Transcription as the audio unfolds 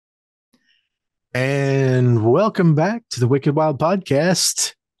And welcome back to the Wicked Wild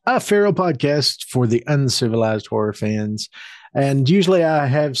Podcast, a feral podcast for the uncivilized horror fans. And usually I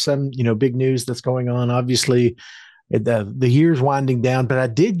have some, big news that's going on. Obviously, the year's winding down, but I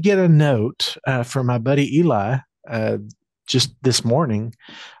did get a note from my buddy Eli just this morning,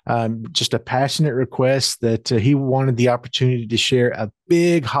 just a passionate request that he wanted the opportunity to share a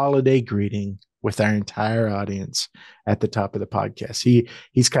big holiday greeting with our entire audience at the top of the podcast.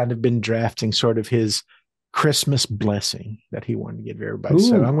 He's kind of been drafting sort of his Christmas blessing that he wanted to give everybody. Ooh.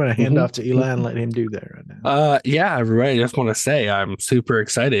 So I'm going to hand off to Eli and let him do that right now. Yeah, everybody, I just want to say I'm super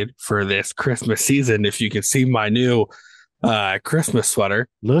excited for this Christmas season. If you can see my new Christmas sweater.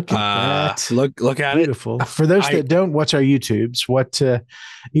 Look at that. Look at Beautiful. It. For those that don't watch our YouTubes, what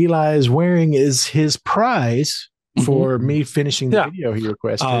Eli is wearing is his prize for me finishing the video he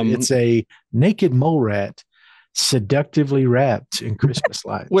requested. It's a naked mole rat seductively wrapped in Christmas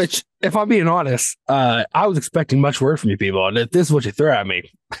lights. Which, if I'm being honest, I was expecting much worse from you people. And if this is what you throw at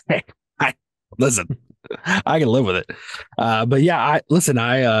me, listen, I can live with it. But yeah,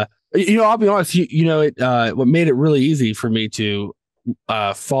 I'll be honest, what made it really easy for me to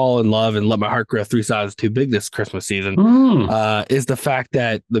fall in love and let my heart grow 3 sizes too big this Christmas season is the fact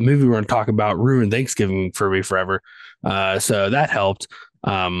that the movie we're going to talk about ruined Thanksgiving for me forever. So that helped.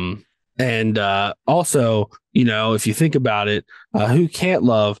 And also, if you think about it, who can't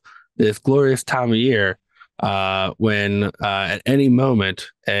love this glorious time of year when at any moment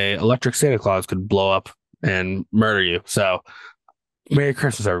a electric Santa Claus could blow up and murder you? So Merry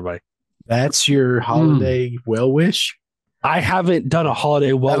Christmas, everybody. That's your holiday well wish? I haven't done a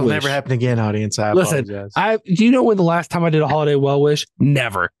holiday well That'll wish. Never happen again, audience. I apologize. Do you know when the last time I did a holiday well wish?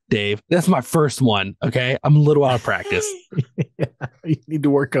 Never, Dave. That's my first one. Okay. I'm a little out of practice. Yeah, you need to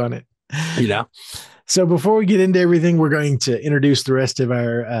work on it. So before we get into everything, we're going to introduce the rest of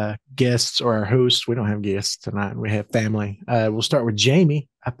our guests or our hosts. We don't have guests tonight. We have family. We'll start with Jamie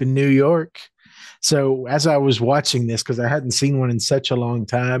up in New York. So as I was watching this, because I hadn't seen one in such a long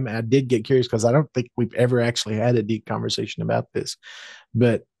time, I did get curious because I don't think we've ever actually had a deep conversation about this.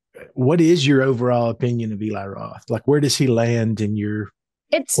 But what is your overall opinion of Eli Roth? Like, where does he land in your...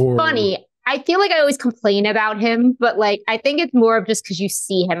 It's funny. I feel like I always complain about him, but I think it's more of just because you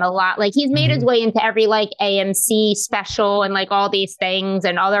see him a lot. He's made his way into every AMC special and all these things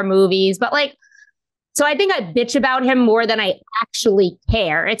and other movies. But so I think I bitch about him more than I actually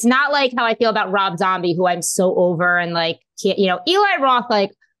care. It's not how I feel about Rob Zombie, who I'm so over and Eli Roth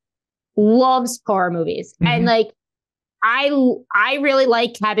loves horror movies. And I really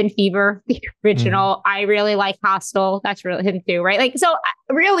like Cabin Fever, the original. I really like Hostel. That's really him too, right? So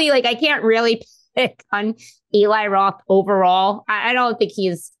really, I can't really pick on Eli Roth overall. I don't think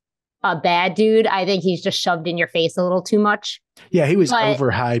he's a bad dude. I think he's just shoved in your face a little too much. Yeah, he was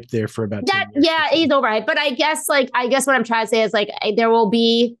overhyped there for about 10 years. Yeah, he's overhyped. But I guess what I'm trying to say is there will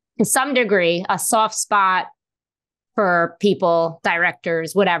be to some degree a soft spot for people,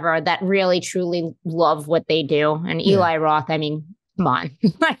 directors, whatever, that really truly love what they do. And Eli Roth, I mean, come on.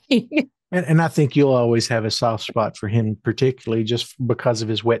 And I think you'll always have a soft spot for him, particularly just because of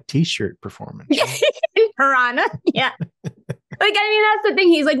his wet t-shirt performance. Piranha. Yeah. That's the thing.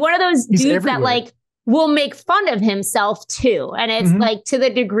 He's one of those dudes everywhere. That will make fun of himself too. And it's to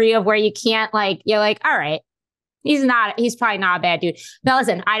the degree of where you can't you're all right, he's probably not a bad dude. Now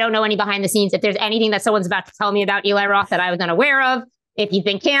listen, I don't know any behind the scenes. If there's anything that someone's about to tell me about Eli Roth that I was unaware of, if he's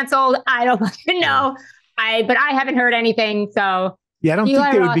been canceled, I don't fucking know. But I haven't heard anything. So yeah, I don't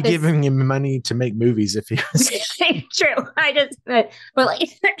think they would be giving him money to make movies if he was. True.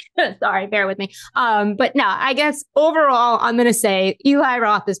 Sorry, bear with me. But no, I guess overall, I'm going to say Eli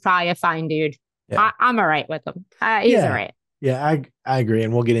Roth is probably a fine dude. Yeah. I'm all right with him. He's all right. Yeah, I agree.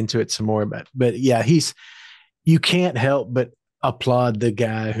 And we'll get into it some more. But yeah, you can't help but applaud the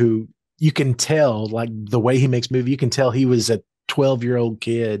guy who you can tell, the way he makes movies, you can tell he was a 12-year-old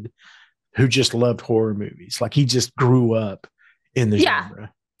kid who just loved horror movies. He just grew up in the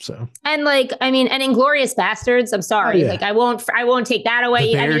genre. So and and Inglourious Bastards, I'm sorry. Oh, yeah. I won't take that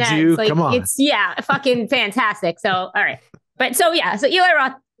away. Come on. It's fucking fantastic. So all right. But so Eli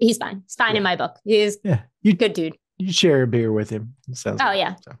Roth, he's fine. He's fine in my book. He's good dude. You share a beer with him.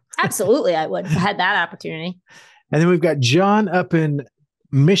 Absolutely I would. I had that opportunity. And then we've got John up in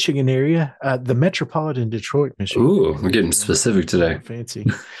Michigan area, the metropolitan Detroit, Michigan. Ooh, we're getting specific today. Fancy.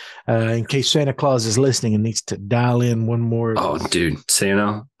 In case Santa Claus is listening and needs to dial in one more. Oh, dude,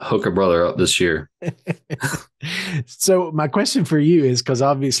 Santa, hook a brother up this year. So my question for you is, because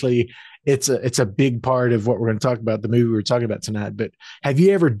obviously it's a big part of what we're going to talk about, the movie we're talking about tonight, but have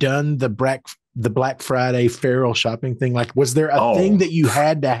you ever done the the Black Friday feral shopping thing? Like, was there a thing that you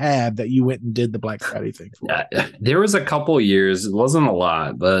had to have that you went and did the Black Friday thing for? There was a couple years, it wasn't a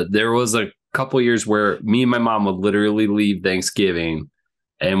lot, but there was a couple years where me and my mom would literally leave Thanksgiving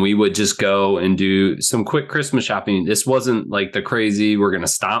and we would just go and do some quick Christmas shopping. This wasn't like the crazy, we're going to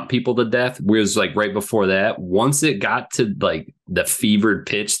stomp people to death. It was like right before that. Once it got to like the fevered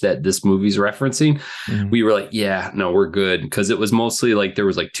pitch that this movie's referencing, we were like, yeah, no, we're good. Because it was mostly like there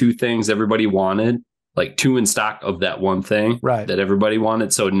was like two things everybody wanted, like two in stock of that one thing that everybody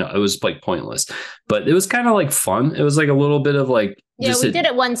wanted. So no, it was like pointless, but it was kind of like fun. It was like a little bit of like, yeah, we did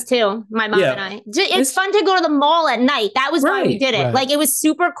it once too. My mom and I. It's fun to go to the mall at night. That was why we did it. Like it was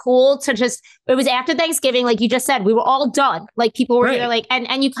super cool to just. It was after Thanksgiving, like you just said. We were all done. Like people were either like,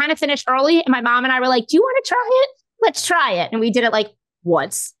 and you kind of finished early. And my mom and I were like, "Do you want to try it? Let's try it." And we did it like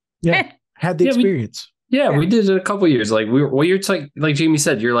once. Yeah, had the experience. We did it a couple of years. Like you're like Jamie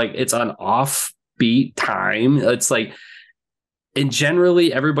said, you're like it's an offbeat time. It's like. And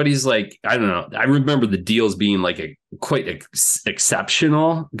generally, everybody's like, I don't know. I remember the deals being like quite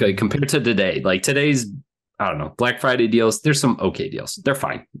exceptional compared to today. Like today's, I don't know, Black Friday deals. There's some okay deals. They're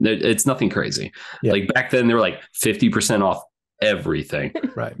fine. It's nothing crazy. Yeah. Like back then, they were like 50% off everything.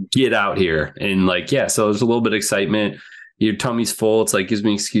 Right. Get out here. And like, yeah, so there's a little bit of excitement. Your tummy's full. It's like gives me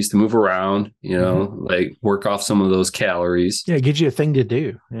an excuse to move around, like work off some of those calories. Yeah, it gives you a thing to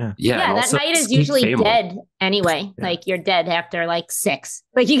do. Yeah. Yeah, that night is usually dead anyway. Yeah. Like you're dead after like 6.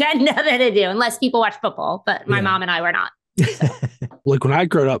 Like you got nothing to do unless people watch football. But my mom and I were not. So. Like when I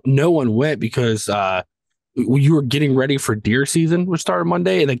grew up, no one went because you were getting ready for deer season, which started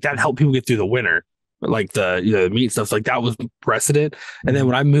Monday, and like that helped people get through the winter. Like the meat stuff, like that was precedent. And then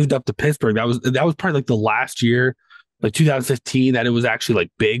when I moved up to Pittsburgh, that was probably like the last year. Like 2015, that it was actually like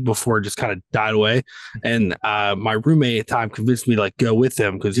big before it just kind of died away. And my roommate at the time convinced me to like go with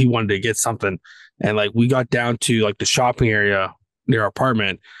him because he wanted to get something. And like we got down to like the shopping area near our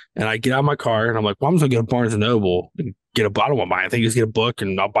apartment, and I get out of my car and I'm like, well, I'm just gonna get a Barnes and Noble and get a bottle of mine. I think just get a book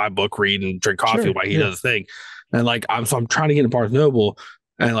and I'll buy a book, read, and drink coffee while he does his thing. And like I'm trying to get a Barnes and Noble,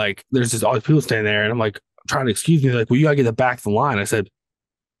 and like there's just all these people standing there, and I'm like trying to excuse me, they're like, well, you gotta get the back of the line. I said,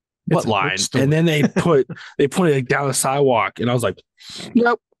 what line? And then they put it like down the sidewalk, and I was like,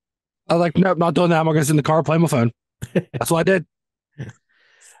 nope. I was like, nope, not doing that. I'm gonna sit in the car, play my phone. That's what I did.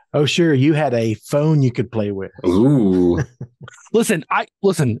 Oh, sure. You had a phone you could play with. Ooh. Listen,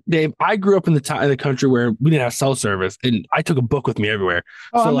 Dave. I grew up in the country where we didn't have cell service, and I took a book with me everywhere.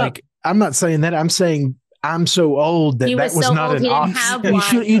 Oh, so I'm not saying that. I'm saying I'm so old that was so not an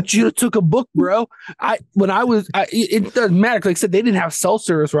option. You should have took a book, bro. It doesn't matter. Like I said, they didn't have cell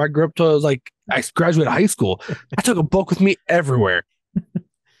service where I grew up till I graduated high school. I took a book with me everywhere.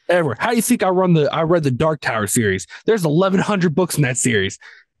 Everywhere. How do you think I read the Dark Tower series? There's 1,100 books in that series.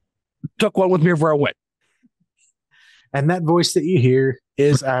 Took one with me everywhere I went. And that voice that you hear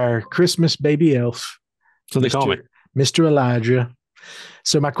is our Christmas baby elf. So they call me Mr. Elijah.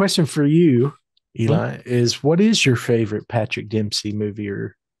 So my question for you, Eli, is what is your favorite Patrick Dempsey movie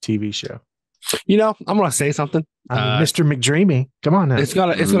or TV show? I'm gonna say something. Mr. McDreamy. Come on now. It's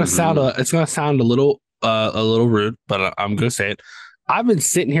gonna sound a little rude, but I'm gonna say it. I've been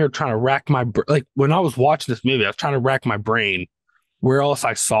sitting here trying to rack my like when I was watching this movie, I was trying to rack my brain where else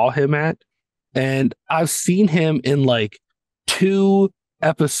I saw him at, and I've seen him in like 2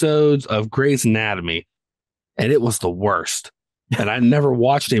 episodes of Grey's Anatomy, and it was the worst. And I never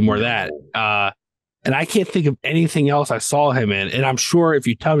watched any more of that. And I can't think of anything else I saw him in. And I'm sure if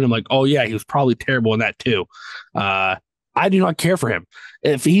you tell me, I'm like, oh yeah, he was probably terrible in that too. I do not care for him.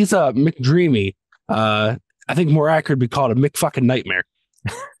 If he's a McDreamy, I think more accurate would be called a McFucking nightmare.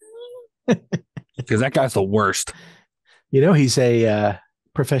 Because that guy's the worst. He's a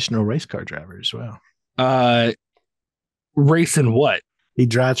professional race car driver as well. Racing what? He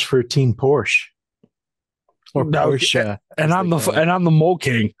drives for Team Porsche. Or Porsche. And I'm the Mole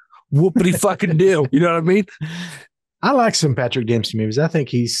King. Whoopity fucking do. You know what I mean? I like some Patrick Dempsey movies. I think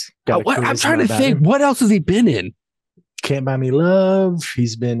he's got I'm trying to think. What else has he been in? Can't Buy Me Love.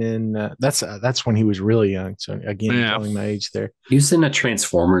 He's been in that's when he was really young. So again, telling my age there. He was in a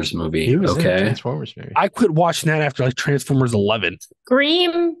Transformers movie. He was in a Transformers movie. I quit watching that after like Transformers 11.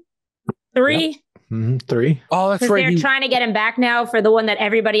 Scream 3. Yep. 3. Oh, that's right. They're trying to get him back now for the one that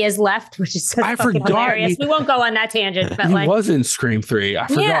everybody has left, which is so fucking hilarious. We won't go on that tangent, but he was in Scream 3. I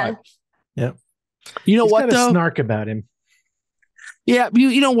forgot. Yeah. You know what got though? A snark about him. Yeah,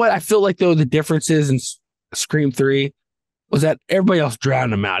 you know what? I feel like though the differences in Scream 3 was that everybody else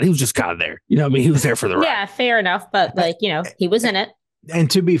drowned him out. He was just kind of there. You know what I mean? He was there for the ride. Yeah, fair enough. But he was in it.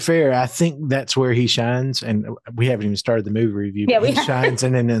 And to be fair, I think that's where he shines. And we haven't even started the movie review. Yeah, he shines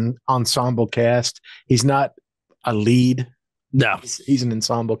in an ensemble cast. He's not a lead. No, he's an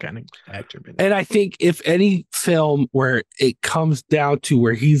ensemble kind of actor. And I think if any film where it comes down to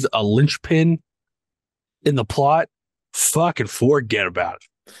where he's a linchpin in the plot, fucking forget about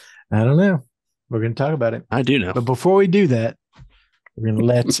it. I don't know. We're going to talk about it. I do know. But before we do that, we're going to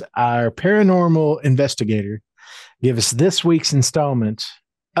let our paranormal investigator give us this week's installment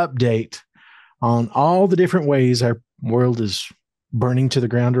update on all the different ways our world is burning to the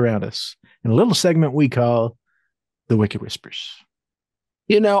ground around us in a little segment we call The Wicked Whispers.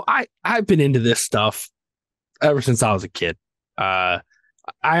 You know, I've been into this stuff ever since I was a kid. I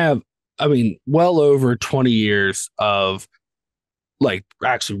have, well over 20 years of like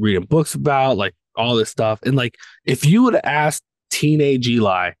actually reading books about like all this stuff. And like, if you would have asked teenage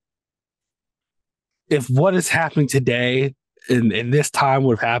Eli if what is happening today in this time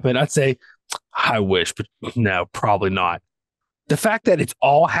would have happened, I'd say, I wish, but no, probably not. The fact that it's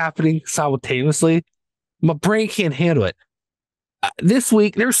all happening simultaneously, my brain can't handle it. This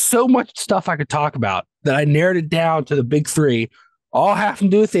week, there's so much stuff I could talk about that I narrowed it down to the big three, all having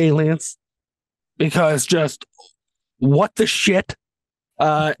to do with aliens, because just what the shit.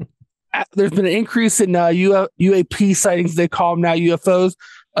 There's been an increase in UAP sightings, they call them now UFOs,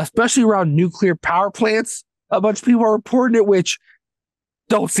 especially around nuclear power plants. A bunch of people are reporting it, which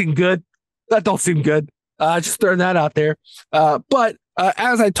don't seem good. That don't seem good. Just throwing that out there. But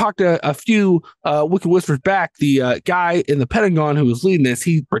as I talked to a few Wicked Whispers back, the guy in the Pentagon who was leading this,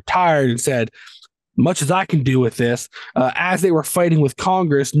 he retired and said, much as I can do with this, as they were fighting with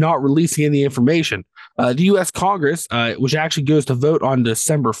Congress, not releasing any information. The U.S. Congress, which actually goes to vote on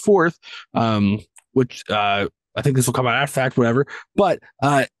December 4th, which I think this will come out after fact, whatever. But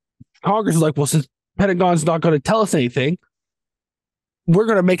Congress is like, well, since Pentagon's not going to tell us anything, we're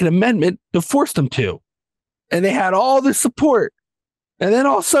going to make an amendment to force them to. And they had all this support. And then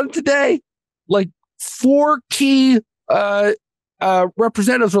all of a sudden today, like 4 key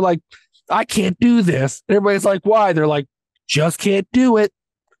representatives were like, I can't do this. And everybody's like, why? They're like, just can't do it.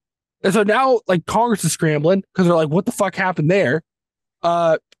 And so now like Congress is scrambling because they're like, what the fuck happened there?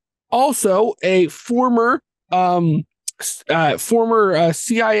 Also, a former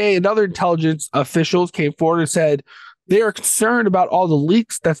CIA and other intelligence officials came forward and said they are concerned about all the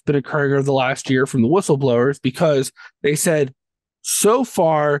leaks that's been occurring over the last year from the whistleblowers, because they said so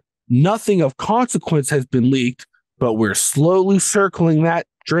far nothing of consequence has been leaked, but we're slowly circling that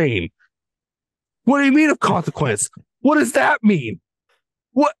drain. What do you mean of consequence? What does that mean?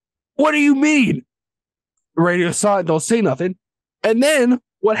 What do you mean? Radio saw it, don't say nothing. And then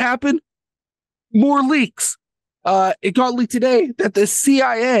what happened? More leaks. It got leaked today that the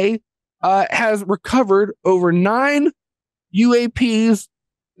CIA has recovered over 9 UAPs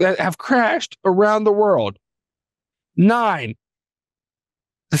that have crashed around the world. 9.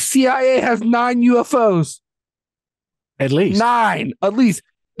 The CIA has 9 UFOs. At least. 9, at least.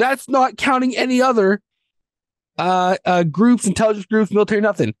 That's not counting any other groups, intelligence groups, military,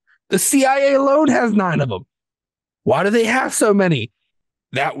 nothing. The CIA alone has 9 of them. Why do they have so many?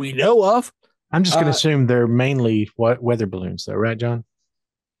 That we know of. I'm just going to assume they're mainly weather balloons, though, right, John?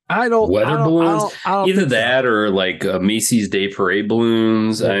 Weather balloons, I don't either that or like Macy's Day Parade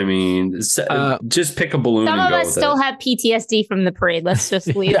balloons. I mean, just pick a balloon. Some of us still have PTSD from the parade. Let's just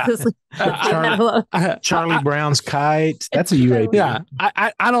leave this. Charlie Brown's kite. That's a UAP. Yeah,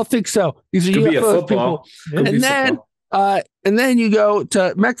 I don't think so. These are Could be a UFOs, football. And then you go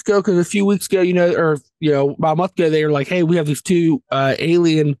to Mexico because a few weeks ago, about a month ago, they were like, hey, we have these 2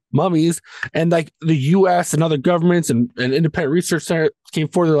 alien mummies. And like the U.S. and other governments and independent research center came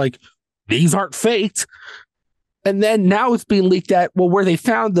forward. They're like, these aren't faked. And then now it's being leaked at, well, where they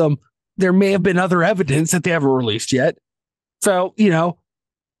found them, there may have been other evidence that they haven't released yet. So,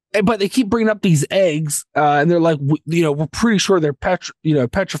 but they keep bringing up these eggs and they're like, we're pretty sure they're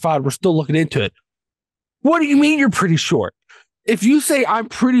petrified. We're still looking into it. What do you mean you're pretty sure? If you say I'm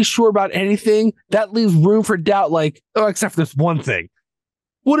pretty sure about anything, that leaves room for doubt, like, oh, except for this one thing.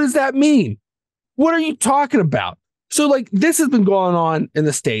 What does that mean? What are you talking about? So, like, this has been going on in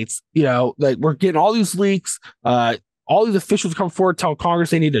the States, like we're getting all these leaks, all these officials come forward, tell Congress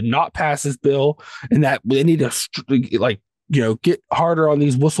they need to not pass this bill and that they need to, get harder on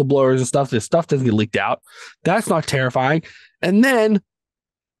these whistleblowers and stuff. This stuff doesn't get leaked out. That's not terrifying. And then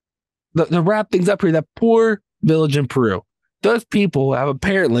the wrap things up here, that poor village in Peru. Those people have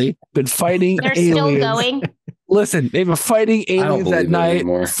apparently been fighting They're aliens. still going. Listen, they've been fighting aliens at night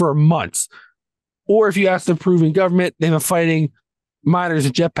for months. Or if you ask the Peruvian government, they've been fighting miners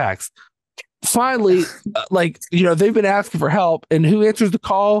and jetpacks. finally, they've been asking for help, and who answers the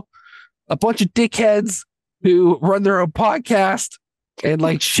call? A bunch of dickheads who run their own podcast and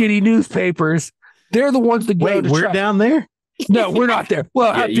like shitty newspapers. They're the ones that go. Wait, we're down there? No, we're not there.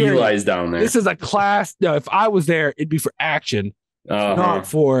 Well, yeah, Eli's down there. This is a class. No, if I was there, it'd be for action, not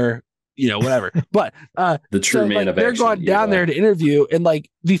for whatever. But the true man of they're action. going down there to interview, and like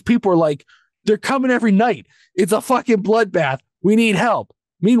these people are like, they're coming every night. It's a fucking bloodbath. We need help.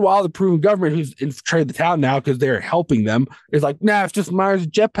 Meanwhile, the proven government who's infiltrated the town now because they're helping them is like, nah, it's just miners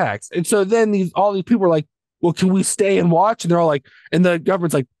and jetpacks. And so then all these people are like, well, can we stay and watch? And they're all like, and the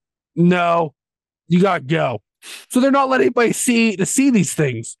government's like, no, you gotta go. So they're not letting anybody see these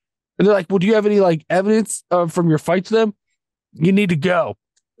things. And they're like, well, do you have any like evidence from your fight to them? You need to go.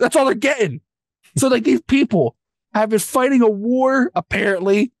 That's all they're getting. So like these people have been fighting a war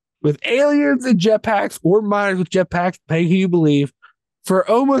apparently with aliens and jetpacks or miners with jetpacks, paying who you believe, for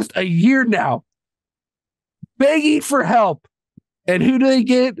almost a year now, begging for help. And who do they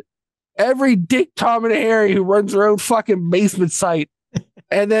get? Every Dick, Tom, and Harry who runs their own fucking basement site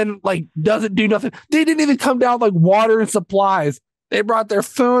and then like doesn't do nothing. They didn't even come down with like water and supplies. They brought their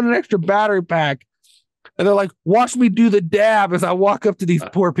phone and extra battery pack. And they're like, watch me do the dab as I walk up to these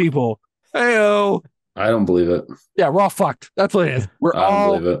poor people. Hey-oh. I don't believe it. Yeah, we're all fucked. That's what it is. We're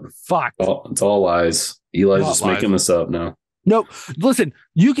all fucked. It's all lies. Eli's just making this up now. No, listen,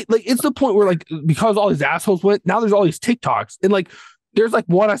 you can like it's the point where like because all these assholes went, now there's all these TikToks. And like there's like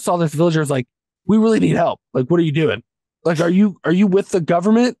one I saw this villager was like, we really need help. Like, what are you doing? Like, are you with the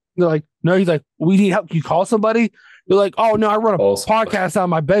government? They're like, no, he's like, we need help. Can you call somebody? They're like, oh no, I run a podcast out of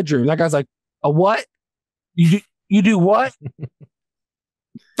my bedroom. That guy's like, a what? You do what?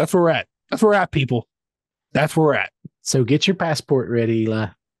 That's where we're at. That's where we're at, people. That's where we're at. So get your passport ready, Eli.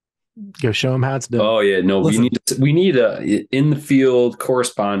 Go show them how it's done. Oh yeah, no, listen, we need a in the field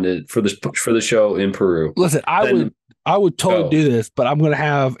correspondent for the show in Peru. Listen, I would totally do this, but I'm going to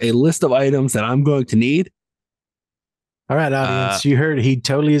have a list of items that I'm going to need. All right, audience, you heard he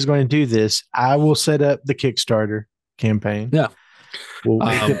totally is going to do this. I will set up the Kickstarter campaign. Yeah. We'll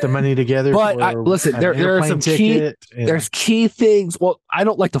get the money together. But listen, there are some there's key things. Well, I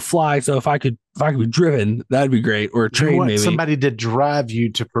don't like to fly, so if I could be driven, that'd be great. Or a train, maybe. Somebody to drive you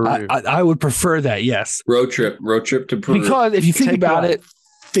to Peru. I would prefer that. Yes, road trip to Peru. Because if you think about it,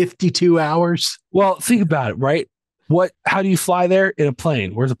 52 hours. Well, think about it, right? How do you fly there in a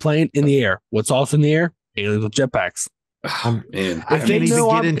plane? Where's a plane? In the air. What's also in the air? Aliens with jetpacks. Oh, man, if they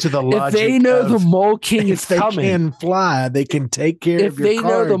get into the logic, if they know the Mole King is coming, they can fly. They can take care of your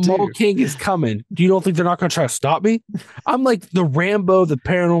car. If they know the Mole King is coming, do you don't think they're not going to try to stop me? I'm like the Rambo of the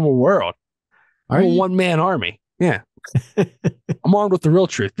paranormal world. I'm a one-man army. Yeah, I'm armed with the real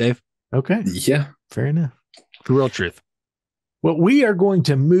truth, Dave. Okay. Yeah, fair enough. The real truth. Well, we are going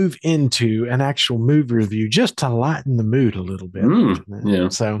to move into an actual movie review just to lighten the mood a little bit. Yeah.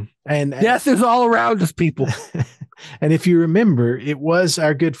 So, and death is all around us, people. And if you remember, it was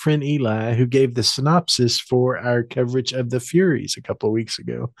our good friend Eli who gave the synopsis for our coverage of the Furies a couple of weeks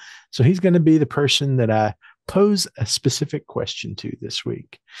ago. So he's going to be the person that I pose a specific question to this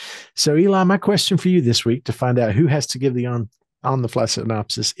week. So Eli, my question for you this week to find out who has to give the on the fly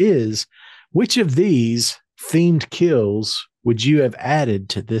synopsis is, which of these themed kills would you have added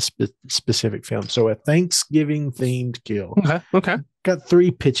to this specific film? So a Thanksgiving themed kill. Okay. Got 3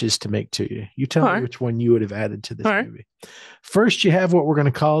 pitches to make to you. You tell me which one you would have added to this movie. First, you have what we're going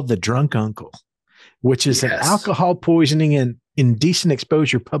to call the drunk uncle, which is an alcohol poisoning and indecent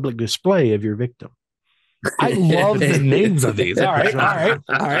exposure public display of your victim. I love the names of these. All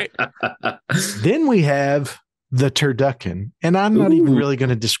right. Then we have the turducken, and I'm not even really going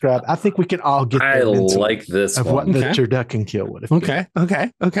to describe. I think we can all get. I like this of one. What the turducken kill would have been.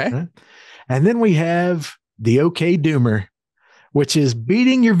 Okay. And then we have the OK Doomer, which is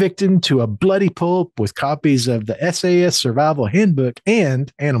beating your victim to a bloody pulp with copies of the SAS Survival Handbook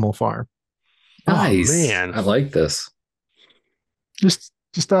and Animal Farm. Nice, oh, man, I like this. Just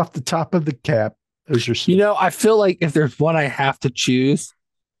off the top of the cap, those are. I feel like if there's one I have to choose,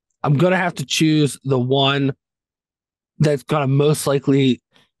 I'm gonna have to choose the one that's gonna most likely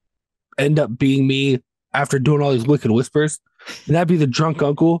end up being me after doing all these wicked whispers, and that'd be the drunk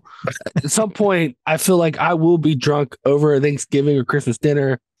uncle. At some point, I feel like I will be drunk over Thanksgiving or Christmas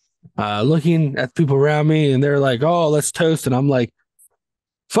dinner, looking at people around me, and they're like, "Oh, let's toast," and I'm like,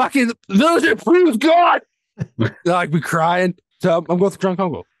 "Fucking those are Peru's God!" They're like be crying. So I'm going with drunk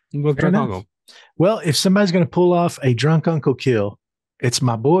uncle. Well, if somebody's going to pull off a drunk uncle kill, it's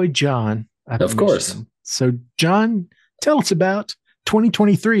my boy John. Of course. Michigan. So, John, tell us about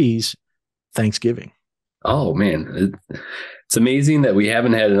 2023's Thanksgiving. Oh man, It's amazing that we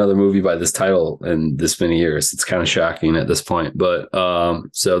haven't had another movie by this title in this many years. It's kind of shocking at this point. But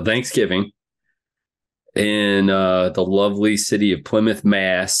so Thanksgiving in the lovely city of Plymouth,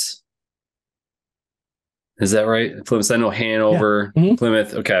 Mass. Is that right? Plymouth. I know Hanover, Yeah. Mm-hmm.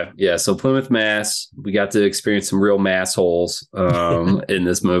 Plymouth. Okay. Yeah. So Plymouth, Mass. We got to experience some real mass holes in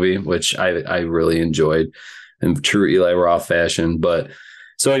this movie, which I really enjoyed in true Eli Roth fashion. But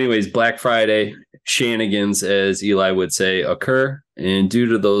so anyways, Black Friday shenanigans, as Eli would say, occur. And due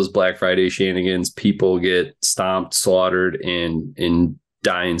to those Black Friday shenanigans, people get stomped, slaughtered, and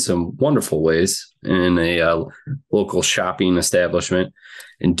die in some wonderful ways in a local shopping establishment.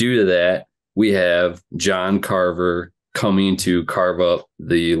 And due to that, we have John Carver coming to carve up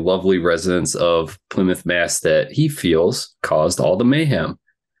the lovely residents of Plymouth, Mass that he feels caused all the mayhem.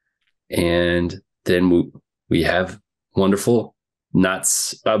 And then we have wonderful, not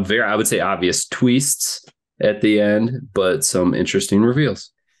very, I would say, obvious twists at the end, but some interesting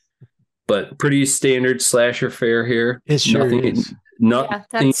reveals. But pretty standard slasher fare here. It sure is. Yeah,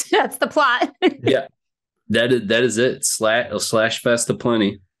 that's the plot. Yeah, that is it. A slash fest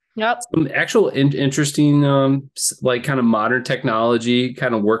aplenty. Yep. Some actual interesting, like kind of modern technology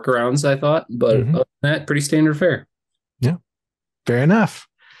kind of workarounds, I thought. But other than that, pretty standard fare. Yeah, fair enough.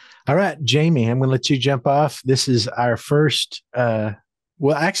 All right, Jamie, I'm going to let you jump off. This is our first.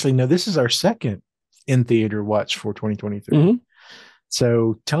 Well, actually, no, this is our second in theater watch for 2023. Mm-hmm.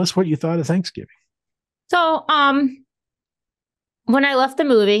 So tell us what you thought of Thanksgiving. So, when I left the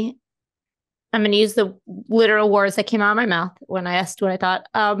movie, I'm going to use the literal words that came out of my mouth when I asked what I thought.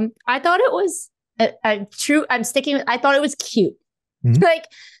 I thought it was true. I thought it was cute. Mm-hmm.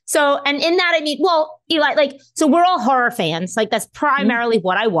 And in that, I mean, well, Eli, so we're all horror fans. Like, that's primarily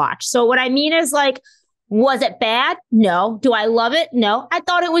what I watch. So what I mean is, was it bad? No. Do I love it? No. I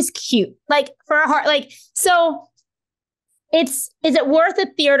thought it was cute. For a heart, so is it worth a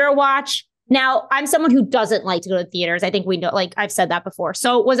theater watch? Now, I'm someone who doesn't like to go to theaters. I think we know, I've said that before.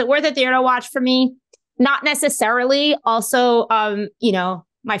 So was it worth a theater watch for me? Not necessarily. Also,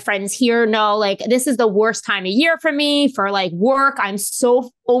 my friends here know, this is the worst time of year for me for work. I'm so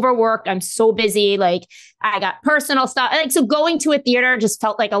overworked. I'm so busy. I got personal stuff. So going to a theater just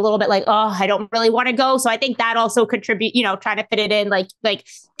felt a little bit I don't really want to go. So I think that also contribute, trying to fit it in,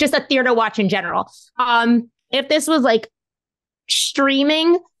 just a theater watch in general. If this was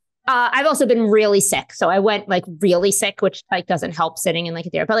streaming, I've also been really sick. So I went really sick, which doesn't help sitting in a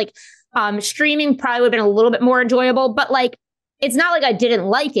theater, but streaming probably would have been a little bit more enjoyable, but it's not I didn't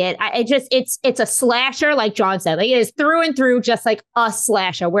like it. It's a slasher, like John said, it is through and through, just a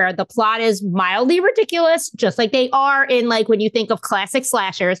slasher where the plot is mildly ridiculous, just like they are in when you think of classic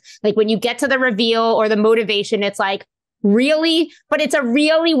slashers, when you get to the reveal or the motivation, it's really, but it's a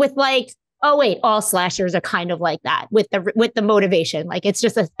really with oh wait, all slashers are kind of like that with the motivation. It's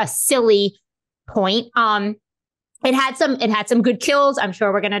just a silly point. It had some good kills. I'm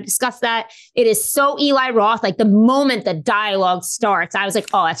sure we're going to discuss that. It is so Eli Roth. The moment the dialogue starts, I was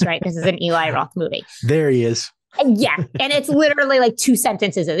oh, that's right. This is an Eli Roth movie. There he is. Yeah. And it's literally 2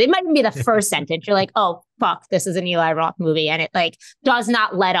 sentences. It might even be the first sentence. You're oh, fuck, this is an Eli Roth movie. And it does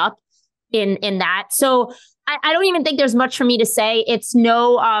not let up in that. So I don't even think there's much for me to say. It's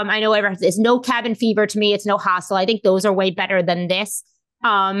no, I know it's no Cabin Fever to me. It's no Hostel. I think those are way better than this.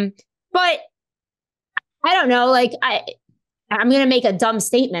 But I don't know. I'm going to make a dumb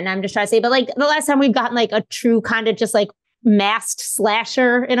statement. I'm just trying to say, but the last time we've gotten a true kind of just masked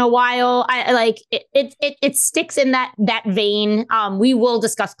slasher in a while, it sticks in that vein. We will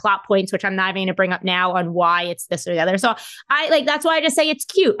discuss plot points, which I'm not going to bring up now on why it's this or the other. So that's why I just say it's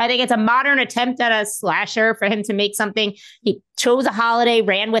cute. I think it's a modern attempt at a slasher for him to make something. He chose a holiday,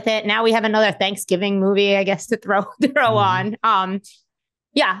 ran with it. Now we have another Thanksgiving movie, I guess, to throw on.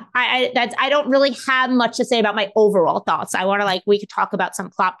 Yeah, I don't really have much to say about my overall thoughts. I want to we could talk about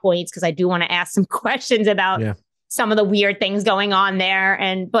some plot points because I do want to ask some questions about some of the weird things going on there.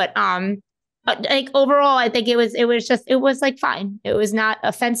 But overall, I think it was fine. It was not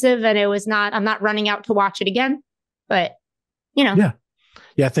offensive, and I'm not running out to watch it again. But yeah,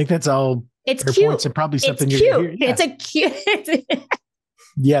 I think that's all. It's cute. Points and probably something it's you're cute. Yeah. It's a cute.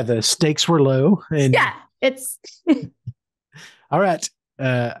 Yeah, the stakes were low, and it's all right.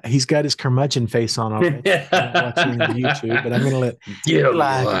 He's got his curmudgeon face on already. Watching the YouTube, but I'm going to let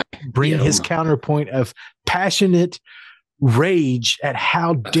Eli bring his counterpoint of passionate rage at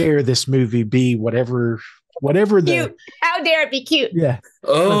how dare this movie be whatever cute. How dare it be cute? Yeah.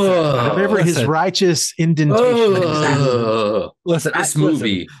 Whatever his righteous indentation. Listen, this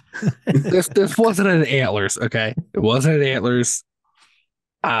movie. This wasn't an Antlers, okay? It wasn't an Antlers.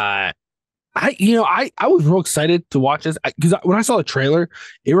 I was real excited to watch this because when I saw the trailer,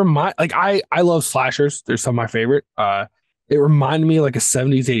 I love slashers. They're some of my favorite. It reminded me of like a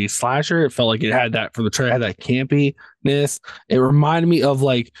 70s, 80s slasher. It felt like it had that, for the trailer, had that campiness. It reminded me of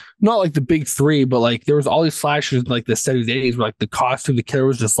like, not like the big three, but like there was all these slashers in like the 70s, 80s where like the costume, the killer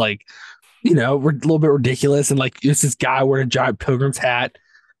was just like, a little bit ridiculous. And like it's this guy wearing a giant pilgrim's hat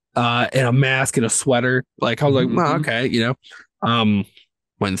and a mask and a sweater. Like I was like, oh, okay,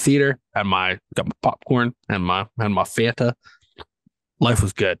 went in theater, got my popcorn and my Fanta. Life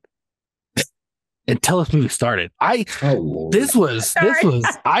was good until this movie started. I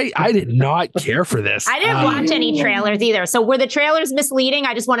did not care for this. I didn't watch any trailers either. So were the trailers misleading?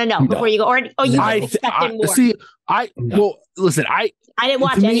 I just want to know before you go. Or you expected more? See, well, listen, I didn't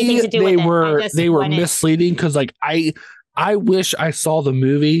watch anything to do with it. They were misleading because like I wish I saw the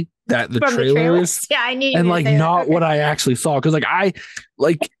movie that the trailers. Yeah, I knew. And like not what I actually saw, because like I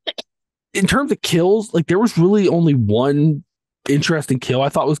in terms of kills, like there was really only one interesting kill I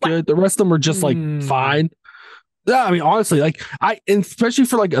thought was good. The rest of them were just like fine. Yeah, I mean honestly, like and especially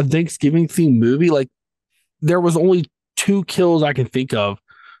for like a Thanksgiving themed movie, like there was only 2 kills I can think of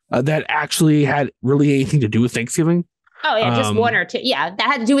that actually had really anything to do with Thanksgiving. Oh yeah, just 1 or 2. Yeah, that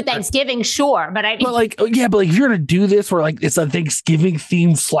had to do with Thanksgiving, sure. But if you're gonna do this where like it's a Thanksgiving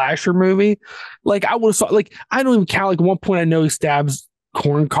themed slasher movie, like I would have saw, like I don't even count. Like at one point I know he stabs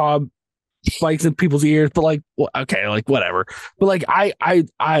corn cob spikes in people's ears, but like okay, like whatever. But like I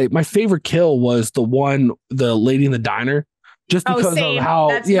my favorite kill was the lady in the diner. Just because of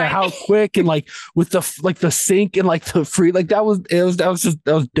how quick and like with the sink and like the free, like that was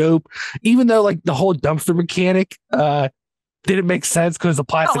dope. Even though like the whole dumpster mechanic didn't make sense because the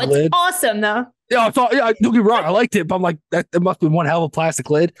plastic lid. Awesome though. Yeah, don't get me wrong, I liked it, but I'm like that must be one hell of a plastic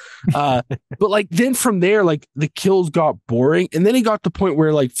lid. But like then from there, like the kills got boring, and then it got to the point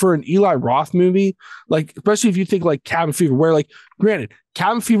where like for an Eli Roth movie, like especially if you think like Cabin Fever, where like granted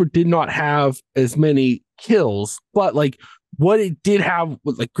Cabin Fever did not have as many kills, but like what it did have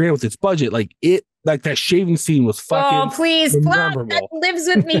was like granted with its budget, like that shaving scene was fucking memorable. That lives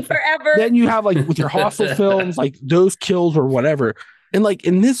with me forever. Then you have like with your Hostel films, like those kills or whatever, and like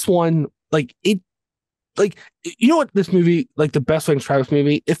in this one, like it, like what this movie, like the best way to describe this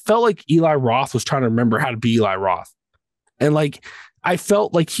movie, it felt like Eli Roth was trying to remember how to be Eli Roth, and like I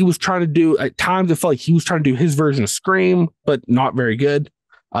felt like he was trying to do at times. It felt like he was trying to do his version of Scream, but not very good.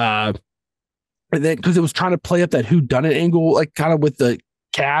 And then because it was trying to play up that whodunit angle, like kind of with the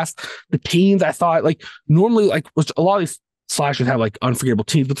cast, the teens, I thought like normally like which a lot of these slashers have like unforgettable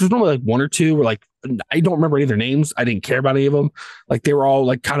teens, but there's normally like 1 or 2 where like I don't remember any of their names. I didn't care about any of them. Like they were all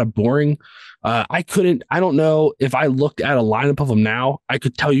like kind of boring. I don't know if I looked at a lineup of them now, I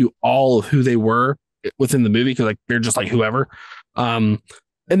could tell you all of who they were within the movie because like they're just like whoever. And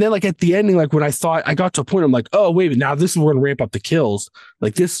then like at the ending, like when I thought I got to a point, I'm like, oh wait, now this is where we're gonna ramp up the kills.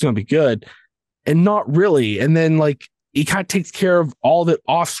 Like this is gonna be good. And not really. And then like he kind of takes care of all of it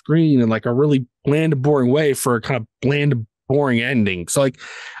off screen in like a really bland and boring way for a kind of bland and boring ending. So like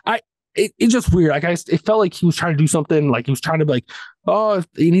it's just weird. Like it felt like he was trying to do something, like he was trying to be like, oh,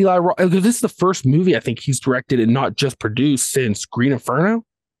 Eli Roth, because this is the first movie I think he's directed and not just produced since Green Inferno.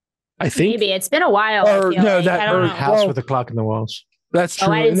 I think maybe it's been a while. Or no, like. that or House with a Clock in the Walls. That's true.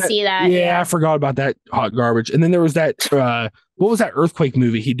 Oh, I didn't see that. Yeah, I forgot about that hot garbage. And then there was that what was that earthquake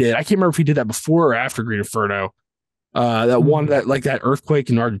movie he did? I can't remember if he did that before or after Green Inferno. That one that like that earthquake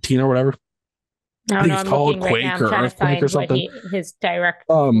in Argentina or whatever. I think it's called Quake or Earthquake or something. His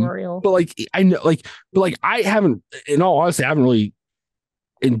directorial. But like I know, but I haven't, in all honesty, I haven't really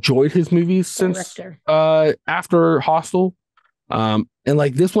enjoyed his movies since after Hostel. And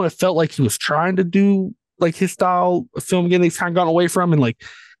like this one, it felt like he was trying to do like his style of film again. He's kind of gone away from and like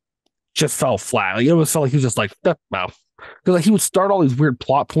just fell flat. Like it almost felt like he was just like, wow. Because like he would start all these weird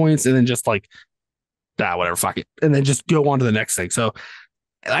plot points and then just like, whatever, fuck it, and then just go on to the next thing. So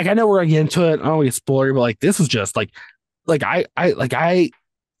like I know we're gonna get into it. I don't want to get spoilery, but like this was just like it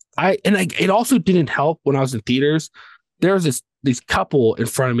also didn't help when I was in theaters. There was this couple in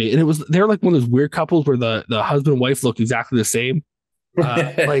front of me, and they're like one of those weird couples where the husband and wife look exactly the same.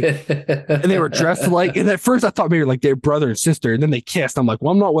 And they were dressed alike. And at first I thought maybe like they're brother and sister, and then they kissed. I'm like,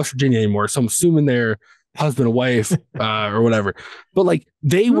 well, I'm not West Virginia anymore, so I'm assuming they're husband and wife or whatever. But like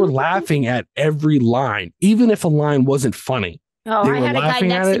they were laughing at every line, even if a line wasn't funny. Oh, I had a guy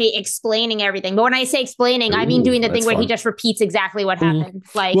next to me explaining everything. But when I say explaining, I mean doing the thing where he just repeats exactly what happened.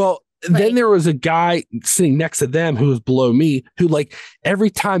 Like, well, then there was a guy sitting next to them who was below me, who like every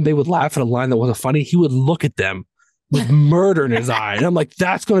time they would laugh at a line that wasn't funny, he would look at them with murder in his eye. And I'm like,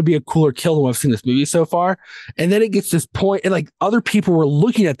 that's going to be a cooler kill than I've seen this movie so far. And then it gets this point, and like other people were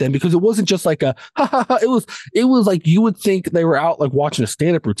looking at them because it wasn't just like a ha ha ha. It was like you would think they were out like watching a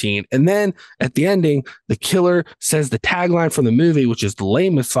stand-up routine. And then at the ending, the killer says the tagline from the movie, which is the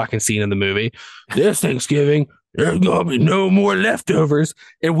lamest fucking scene in the movie. This Thanksgiving, there's gonna be no more leftovers.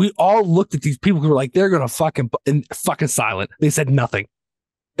 And we all looked at these people who were like, they're gonna fucking silent. They said nothing.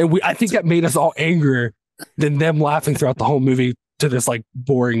 And I think that made us all angrier than them laughing throughout the whole movie to this like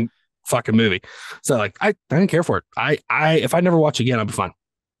boring fucking movie. So like I didn't care for it. I if I never watch again, I'll be fine.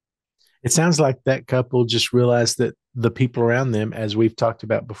 It sounds like that couple just realized that the people around them, as we've talked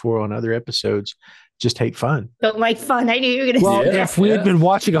about before on other episodes, just hate fun. Don't like fun. I knew you were going to say if we had been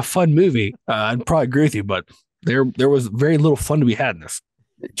watching a fun movie, I'd probably agree with you, but there was very little fun to be had in this.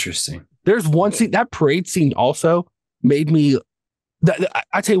 Interesting. There's one scene, that parade scene also made me,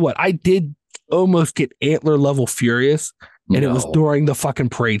 I tell you what, I did almost get antler level furious, and it was during the fucking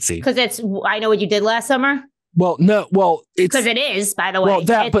parade scene. Because I know what you did last summer. Well, no, it's because it is, by the way. Well,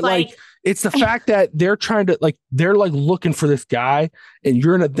 that, but like it's the fact that they're trying to they're looking for this guy, and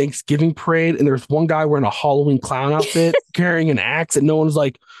you're in a Thanksgiving parade, and there's one guy wearing a Halloween clown outfit carrying an axe, and no one's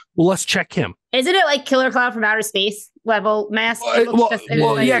like, well, let's check him. Isn't it like Killer Clown from Outer Space level mask?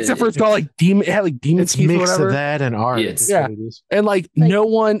 Yeah, except for it's got like demon, it had like demon. It's mix of that and art. Yeah, and like no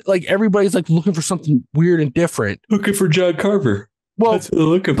one, like everybody's like looking for something weird and different, looking for John Carver. Well,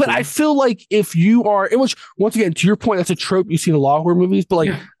 but I feel like if you are, which once again, to your point, that's a trope you see in a lot of horror movies, but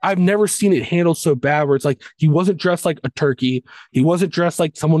like I've never seen it handled so bad where it's like he wasn't dressed like a turkey, he wasn't dressed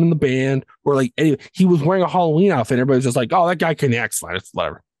like someone in the band, or like anyway, he was wearing a Halloween outfit. Everybody's just like, oh, that guy can act fine. It's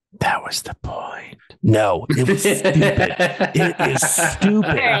whatever. That was the point. No, it was stupid. It is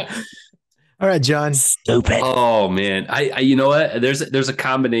stupid. All right, John. Stupid. Oh man, I you know what? There's a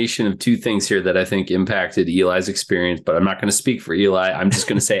combination of two things here that I think impacted Eli's experience, but I'm not going to speak for Eli. I'm just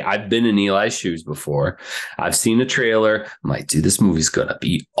going to say I've been in Eli's shoes before. I've seen a trailer. I'm like, dude, this movie's gonna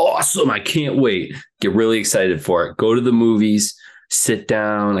be awesome. I can't wait. Get really excited for it. Go to the movies. Sit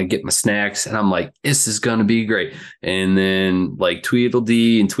down, I get my snacks, and I'm like, this is gonna be great. And then like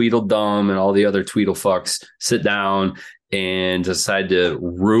Tweedledee and Tweedledum and all the other Tweedle fucks sit down and decide to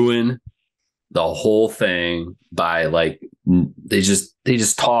ruin the whole thing by like they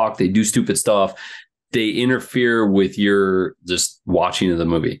just talk, they do stupid stuff, they interfere with your just watching of the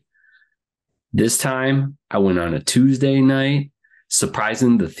movie. This time I went on a Tuesday night.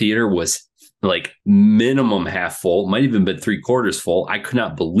 Surprising, the theater was like minimum half full, might even been 3/4 full. I could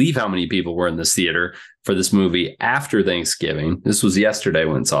not believe how many people were in this theater for this movie after Thanksgiving. This was yesterday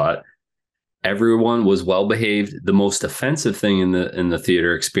when I saw it. Everyone was well behaved. The most offensive thing in the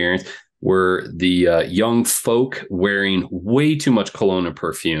theater experience were the young folk wearing way too much cologne and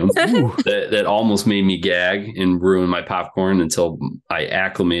perfume that almost made me gag and ruin my popcorn until I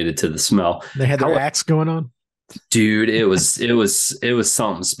acclimated to the smell. They had their axe going on. Dude, it was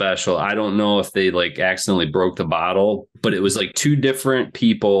something special. I don't know if they like accidentally broke the bottle, but it was like two different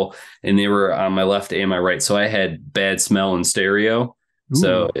people, and they were on my left and my right. So I had bad smell in stereo.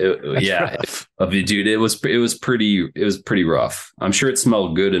 So dude, it was pretty rough. I'm sure it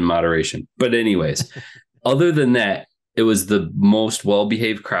smelled good in moderation. But anyways, other than that, it was the most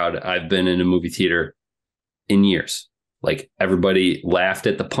well-behaved crowd I've been in a movie theater in years. Like everybody laughed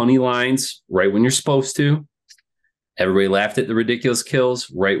at the punny lines right when you're supposed to. Everybody laughed at the ridiculous kills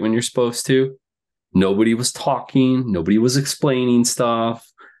right when you're supposed to. Nobody was talking. Nobody was explaining stuff.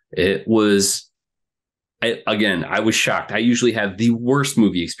 It was, I was shocked. I usually have the worst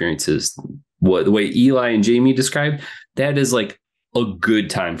movie experiences. The way Eli and Jamie described, that is like a good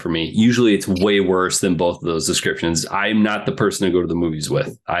time for me. Usually it's way worse than both of those descriptions. I'm not the person to go to the movies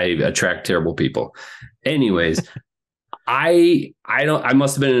with. I attract terrible people. Anyways, I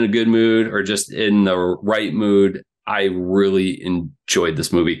must have been in a good mood or just in the right mood. I really enjoyed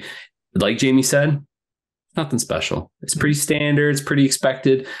this movie. Like Jamie said, nothing special. It's pretty standard. It's pretty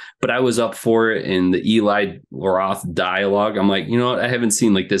expected, but I was up for it. In the Eli Roth dialogue, I'm like, you know what? I haven't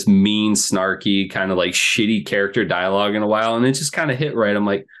seen like this mean, snarky, kind of like shitty character dialogue in a while. And it just kind of hit right. I'm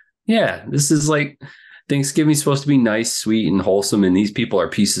like, yeah, this is like Thanksgiving's supposed to be nice, sweet, and wholesome, and these people are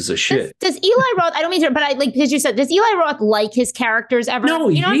pieces of shit. Does Eli Roth? I don't mean to, but I like because you said, does Eli Roth like his characters ever? No,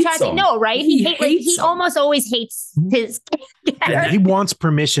 he hates them. No, right? He almost always hates his. Yeah, he wants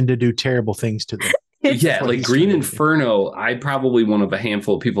permission to do terrible things to them. Yeah, like Green Inferno. I'm probably one of a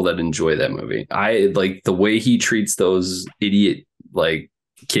handful of people that enjoy that movie. I like the way he treats those idiot like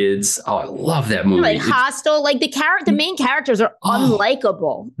kids. Oh, I love that movie. Like Hostel, like the main characters are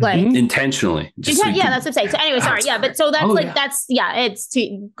unlikable, like intentionally. that's what I'm saying. So anyway, sorry, but so that's it's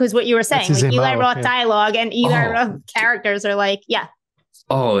because what you were saying, like Eli Roth dialogue and Eli Roth characters are like,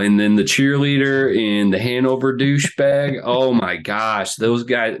 Oh, and then the cheerleader and the Hanover douchebag. Oh my gosh, those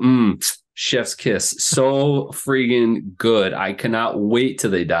guys. Chef's kiss. So freaking good. I cannot wait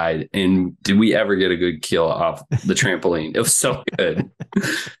till they died. And did we ever get a good kill off the trampoline? It was so good.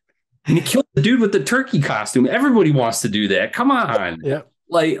 And he killed the dude with the turkey costume. Everybody wants to do that. Come on. Yeah.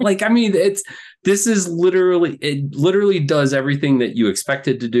 Like, I mean, it literally does everything that you expect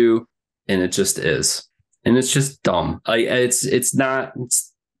it to do. And it just is. And it's just dumb. Like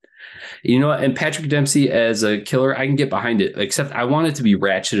and Patrick Dempsey as a killer, I can get behind it, except I want it to be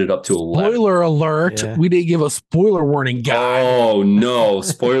ratcheted up to 11. Spoiler alert. Yeah. We didn't give a spoiler warning, guy. Oh, no.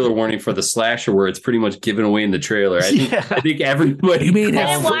 Spoiler warning for the slasher where it's pretty much given away in the trailer. I think everybody...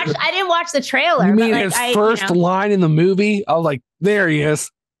 I didn't watch the trailer. You mean his first line in the movie? I was like, there he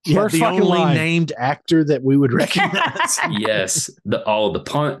is. First the only named actor that we would recognize. Yes. The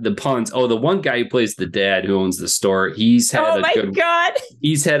puns. Oh, the one guy who plays the dad who owns the store. He's had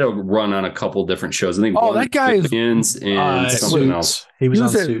He's had a run on a couple different shows. I think that guy is and something else. He was on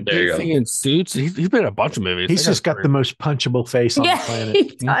Suits. There you go. In Suits. He's been in a bunch of movies. He's just got the most punchable face on the planet.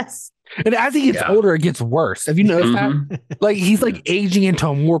 He does. And as he gets older, it gets worse. Have you noticed that? Like he's like aging into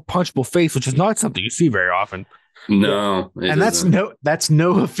a more punchable face, which is not something you see very often. No, and that's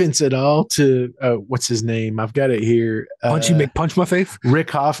no offense at all to what's his name? I've got it here. Punch my face.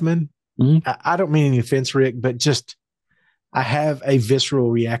 Rick Hoffman. Mm-hmm. I don't mean any offense, Rick, but just I have a visceral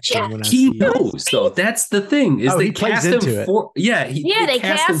reaction when I see knows, though. That's the thing. Is they cast him for they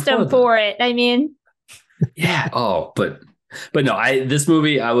cast him for it. I mean, But no, this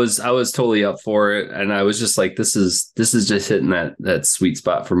movie, I was totally up for it, and I was just like, this is just hitting that sweet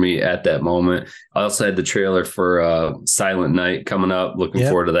spot for me at that moment. I also had the trailer for Silent Night coming up. Looking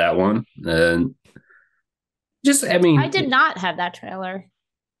forward to that one, and I did not have that trailer.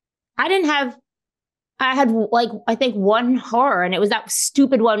 I had I think one horror, and it was that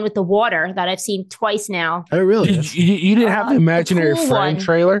stupid one with the water that I've seen twice now. Oh, really? You didn't have the Imaginary Friend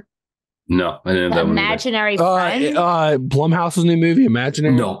trailer? No, I didn't have that Imaginary Friend. Blumhouse's new movie,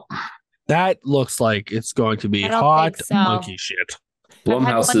 Imaginary. No, that looks like it's going to be hot monkey shit.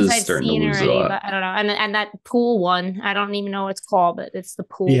 Blumhouse is starting to lose a lot. I don't know, and that pool one, I don't even know what it's called, but it's the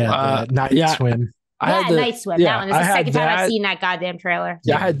pool. Night Swim. Night Swim. That one. This is the second time I've seen that goddamn trailer.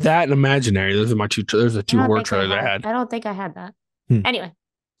 Yeah, I had that and Imaginary. Those are my two. There's the two horror trailers I had. I don't think I had that. Anyway.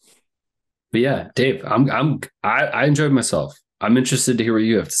 But yeah, Dave, I enjoyed myself. I'm interested to hear what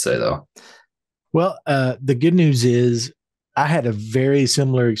you have to say, though. Well, the good news is I had a very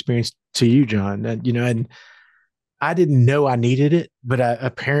similar experience to you, John. And I didn't know I needed it, but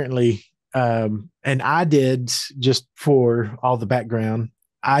apparently, and I did, just for all the background,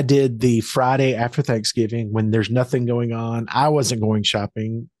 I did the Friday after Thanksgiving when there's nothing going on. I wasn't going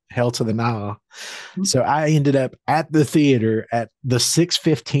shopping, hell to the nah. So I ended up at the theater at the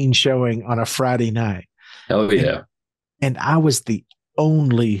 6:15 showing on a Friday night. Oh, yeah. And I was the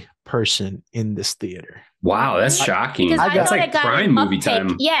only person in this theater. Wow, that's shocking. That's like prime movie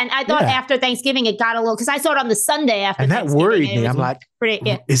time. Yeah, and I thought after Thanksgiving it got a little, because I saw it on the Sunday after and that worried me. I'm like,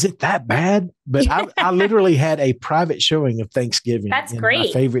 is it that bad? But I literally had a private showing of Thanksgiving. That's in great.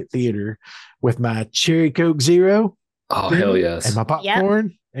 My favorite theater with my Cherry Coke Zero. Oh, hell yes. And my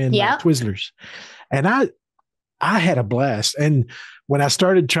popcorn and my Twizzlers. And I had a blast. And when I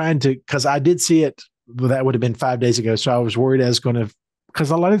started trying to, because I did see it, that would have been 5 days ago. So I was worried I was going to,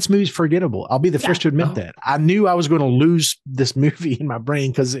 because a lot of this movie is forgettable. I'll be the first to admit that. I knew I was going to lose this movie in my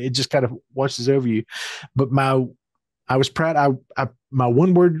brain because it just kind of washes over you. But I was proud. My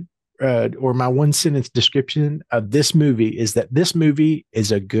one word or my one sentence description of this movie is that this movie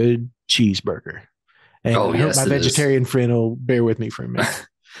is a good cheeseburger. And I hope my vegetarian friend will bear with me for a minute.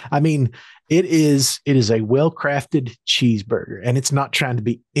 I mean, it is a well-crafted cheeseburger, and it's not trying to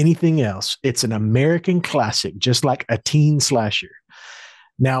be anything else. It's an American classic, just like a teen slasher.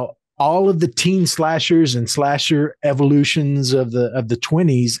 Now, all of the teen slashers and slasher evolutions of the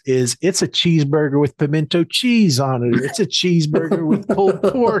 20s it's a cheeseburger with pimento cheese on it, or it's a cheeseburger with pulled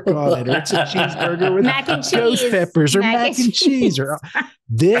pork on it, or it's a cheeseburger with mac and ghost cheese. peppers, or mac and cheese. Or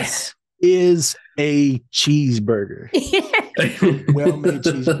this is a cheeseburger. Well-made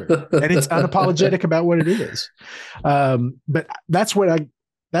cheeseburger, and it's unapologetic about what it is. But that's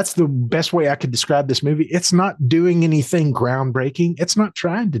the best way I could describe this movie. It's not doing anything groundbreaking. It's not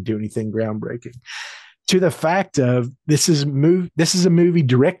trying to do anything groundbreaking. to the fact of this is a movie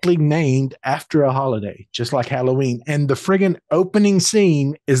directly named after a holiday, just like Halloween. And the friggin' opening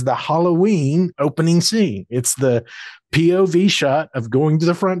scene is the Halloween opening scene. It's the POV shot of going to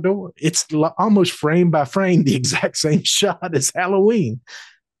the front door. It's almost frame by frame the exact same shot as Halloween.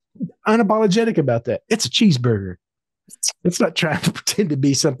 Unapologetic about that. It's a cheeseburger. It's not trying to pretend to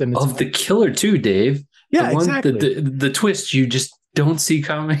be something of the killer too, Dave. Yeah, exactly. The twist you just don't see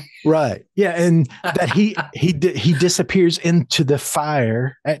coming. Right. Yeah, and that he disappears into the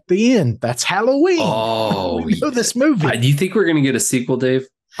fire at the end. That's Halloween. Oh, we know this movie. Do you think we're going to get a sequel, Dave?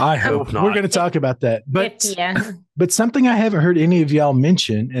 I hope not. We're going to talk about that. But something I haven't heard any of y'all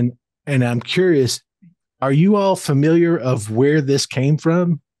mention, and I'm curious, are you all familiar of where this came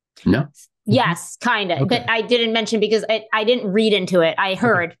from? No. Yes, kind of. Okay. But I didn't mention because I didn't read into it. I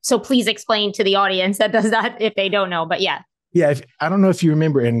heard. Okay. So please explain to the audience that does that if they don't know. But yeah. Yeah, I don't know if you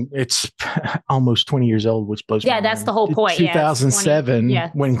remember, and it's almost 20 years old, which blows my mind. That's the whole point. 2007,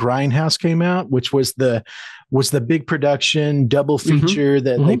 when Grindhouse came out, which was the big production double feature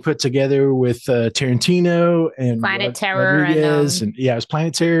that they put together with Tarantino and Planet Terror Rodriguez, and it was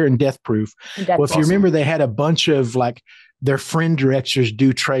Planet Terror and Death Proof. If you remember, they had a bunch of like their friend directors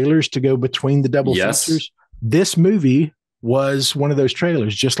do trailers to go between the double features. This movie was one of those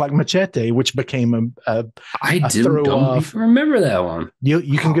trailers, just like Machete, which became a don't even remember that one.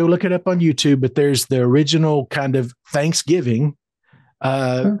 You can go look it up on YouTube, but there's the original kind of Thanksgiving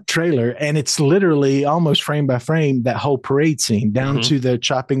trailer, and it's literally almost frame by frame that whole parade scene down to the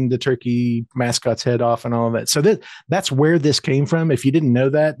chopping the turkey mascot's head off and all of that. So that's where this came from. If you didn't know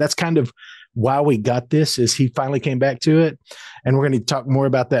that, that's kind of why we got this, is he finally came back to it, and we're going to talk more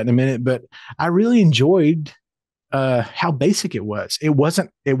about that in a minute. But I really enjoyed how basic it was. It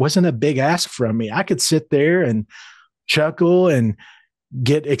wasn't a big ask from me. I could sit there and chuckle and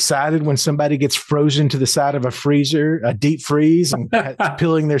get excited when somebody gets frozen to the side of a freezer, a deep freeze, and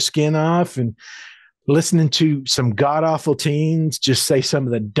peeling their skin off, and listening to some god awful teens just say some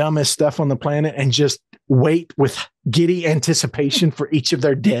of the dumbest stuff on the planet, and just wait with giddy anticipation for each of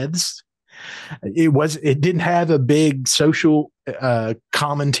their deaths. It didn't have a big social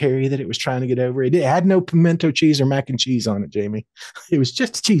commentary that it was trying to get over. It had no pimento cheese or mac and cheese on it, Jamie. It was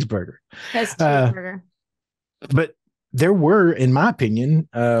just a cheeseburger. That's a cheeseburger. But there were, in my opinion,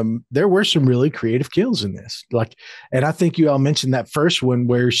 there were some really creative kills in this. And I think you all mentioned that first one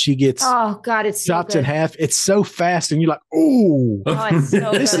where she gets it's chopped in half. It's so fast, and you're like,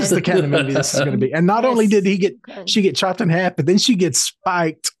 this is the kind of movie this is going to be. And not only did she get chopped in half, but then she gets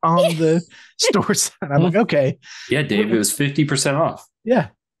spiked on the store side. I'm like, okay, yeah, Dave, it was 50% off. Yeah,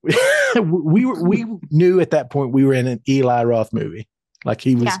 we knew at that point we were in an Eli Roth movie. Like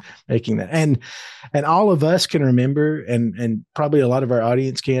he was making that. And all of us can remember, and probably a lot of our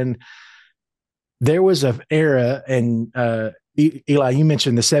audience can, there was an era, and Eli, you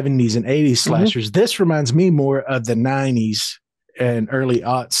mentioned the 70s and 80s slashers. This reminds me more of the 90s and early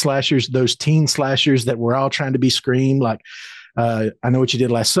aught slashers, those teen slashers that were all trying to be Scream. Like, I Know What You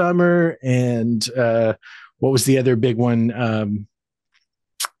Did Last Summer, and what was the other big one?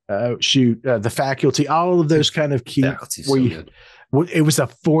 The Faculty, all of those kind of key. It was a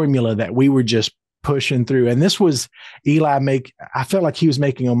formula that we were just pushing through. And this was I felt like he was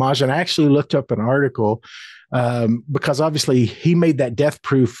making homage. And I actually looked up an article because obviously he made that Death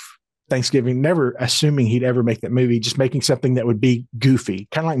Proof Thanksgiving, never assuming he'd ever make that movie, just making something that would be goofy,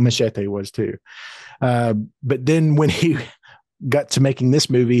 kind of like Machete was too. But then when he got to making this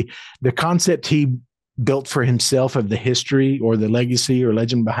movie, the concept he built for himself of the history or the legacy or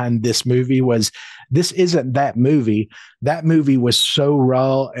legend behind this movie was, this isn't that movie. That movie was so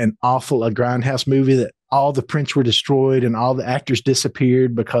raw and awful, a grindhouse movie, that all the prints were destroyed and all the actors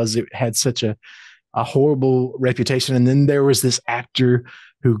disappeared because it had such a horrible reputation. And then there was this actor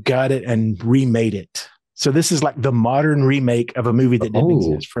who got it and remade it. So this is like the modern remake of a movie that didn't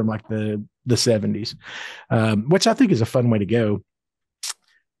exist from like the 70s, which I think is a fun way to go.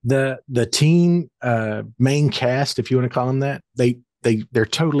 The teen main cast, if you want to call them that, they're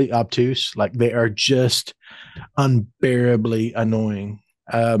totally obtuse. Like, they are just unbearably annoying.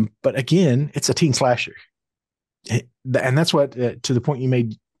 But again, it's a teen slasher, and that's what to the point you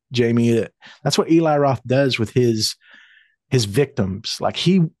made, Jamie. That's what Eli Roth does with his victims. Like,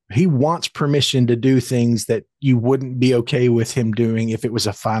 he wants permission to do things that you wouldn't be okay with him doing if it was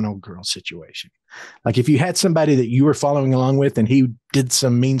a Final Girl situation. Like, if you had somebody that you were following along with and he did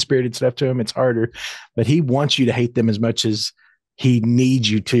some mean-spirited stuff to him, it's harder, but he wants you to hate them as much as he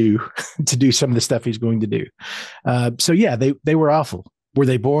needs you to do some of the stuff he's going to do. So yeah, they were awful. Were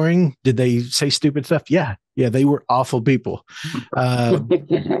they boring? Did they say stupid stuff? Yeah, they were awful people.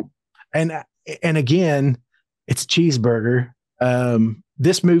 And And again, it's a cheeseburger.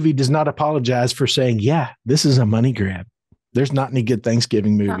 This movie does not apologize for saying, yeah, this is a money grab. There's not any good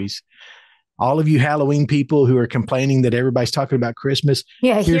Thanksgiving movies. All of you Halloween people who are complaining that everybody's talking about Christmas,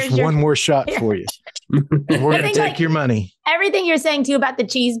 here's one more shot for you. We're going to take your money. Everything you're saying too about the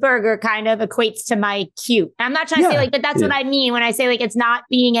cheeseburger kind of equates to my cute. I'm not trying to say like, but that's what I mean when I say like it's not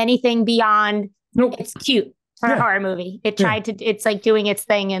being anything beyond. It's cute for a horror movie. It tried to. It's like doing its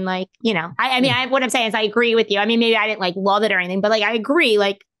thing, and like I mean, what I'm saying is I agree with you. I mean, maybe I didn't like love it or anything, but like I agree.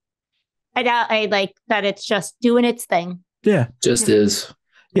 Like I like that it's just doing its thing. Yeah, just is.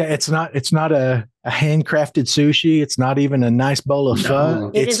 Yeah, it's not a handcrafted sushi. It's not even a nice bowl of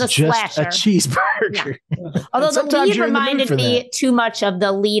pho. It is just slasher. a cheeseburger. Yeah. Although the lead reminded me too much of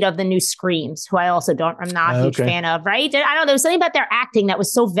the lead of the new Screams, who I also I'm not a huge fan of, right? I don't know. There was something about their acting that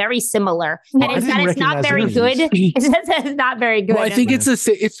was so very similar. Well, and it's not very good. It's not very good. Well, I think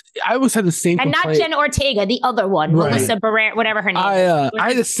I always had the same and complaint. not Jenna Ortega, the other one, right. Melissa Barrera, whatever her name is. I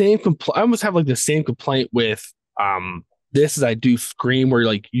had the same complaint. I almost have like the same complaint with this as I do Scream, where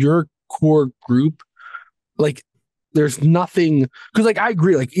like your core group, like there's nothing, because like I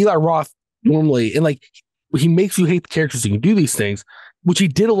agree, like Eli Roth normally, and like he makes you hate the characters who can do these things, which he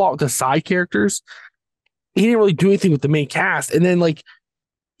did a lot with the side characters. He didn't really do anything with the main cast, and then like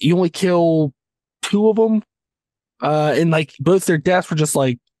you only kill 2 of them, and like both their deaths were just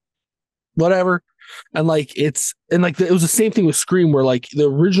like whatever, and like it was the same thing with Scream, where like the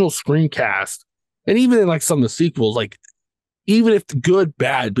original Scream cast, and even in like some of the sequels, like even if good,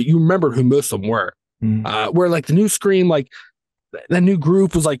 bad, but you remember who most of them were. Where like the new Scream, like the new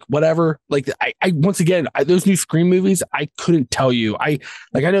group was like whatever. Like I once again, those new Scream movies, I couldn't tell you. I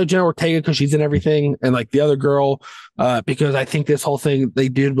know Jenna Ortega because she's in everything, and like the other girl, because I think this whole thing they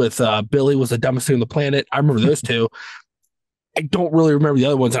did with Billy was the dumbest thing on the planet. I remember those two. I don't really remember the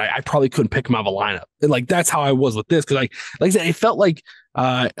other ones, and I probably couldn't pick them out of a lineup. And like that's how I was with this, because like I said, it felt like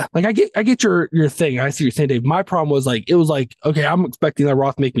I get your thing. I see what you're saying, Dave. My problem was like it was like, okay, I'm expecting that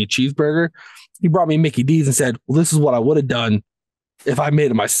Roth make me a cheeseburger. He brought me Mickey D's and said, well, this is what I would have done if I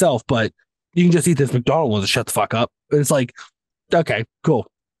made it myself, but you can just eat this McDonald's one and shut the fuck up. And it's like, okay, cool.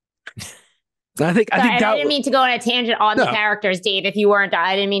 And I think I didn't mean to go on a tangent on the characters, Dave. If you weren't,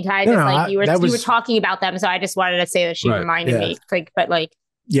 I didn't mean to. You were talking about them, so I just wanted to say that she reminded me.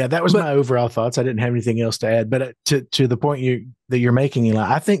 Yeah, that was my overall thoughts. I didn't have anything else to add. But to the point that you're making,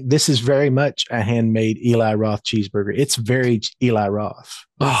 Eli, I think this is very much a handmade Eli Roth cheeseburger. It's very Eli Roth.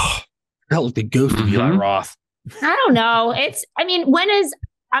 Oh, that looked the ghost of Eli Roth. I don't know.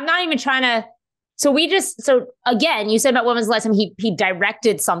 I'm not even trying to. So again, you said about when was the last time he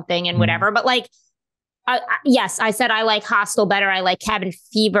directed something and whatever, but like, yes, I said I like Hostel better. I like Cabin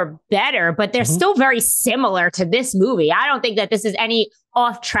Fever better, but they're still very similar to this movie. I don't think that this is any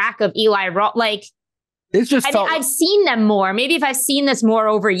off track of Eli Roth. Like, it's just I've seen them more. Maybe if I've seen this more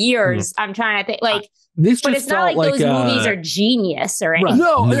over years, I'm trying to think like. But it's not like those movies are genius or anything.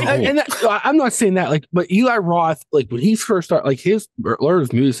 No, and I'm not saying that. Like, but Eli Roth, like when he first started, like his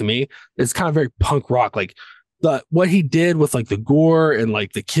movies to me, it's kind of very punk rock. Like what he did with like the gore and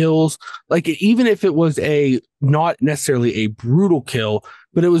like the kills, like even if it was not necessarily a brutal kill,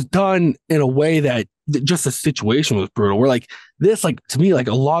 but it was done in a way that just the situation was brutal. Where like this, like to me, like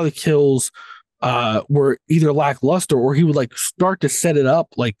a lot of the kills were either lackluster or he would like start to set it up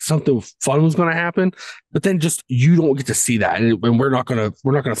like something fun was going to happen, but then just you don't get to see that, and we're not gonna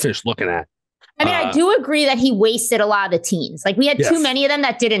finish looking at. I mean, I do agree that he wasted a lot of the teens. Like we had too many of them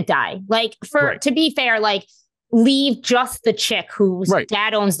that didn't die. Like to be fair, like leave just the chick whose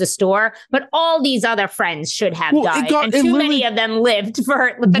dad owns the store, but all these other friends should have died, and too many of them lived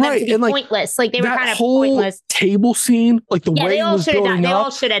for them to be pointless. Like they were kind of pointless. Table scene, like the way it was building up, they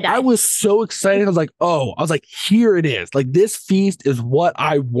all should have died. I was so excited. I was like, here it is. Like this feast is what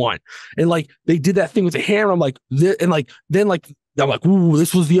I want. And like they did that thing with the hammer. I'm like, and like then like. I'm like, ooh,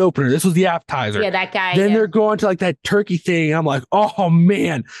 this was the opener. This was the appetizer. Yeah, that guy. Then they're going to like that turkey thing. I'm like, oh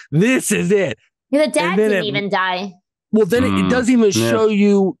man, this is it. Yeah, the dad didn't even die. Well, then it doesn't even show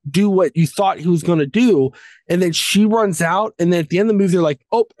you do what you thought he was going to do. And then she runs out. And then at the end of the movie, they're like,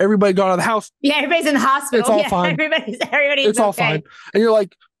 oh, everybody got out of the house. Yeah, everybody's in the hospital. It's all fine. Everybody's it's all fine. And you're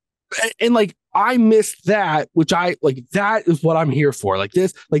like, and like, I missed that, which I like, that is what I'm here for. Like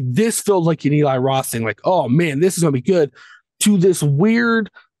this feels like an Eli Roth thing. Like, oh man, this is going to be good. To this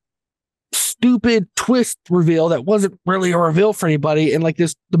weird, stupid twist reveal that wasn't really a reveal for anybody, and like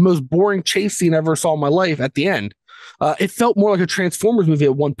the most boring chase scene I ever saw in my life at the end. It felt more like a Transformers movie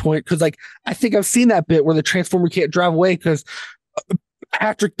at one point, because like I think I've seen that bit where the Transformer can't drive away because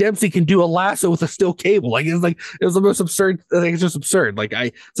Patrick Dempsey can do a lasso with a steel cable. Like it was the most absurd. Like, it's just absurd.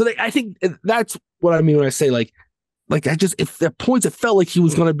 I think that's what I mean when I say like if at points it felt like he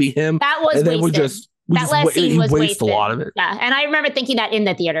was going to be him. That was and wasted. That last scene was wasted. A lot of it. Yeah. And I remember thinking that in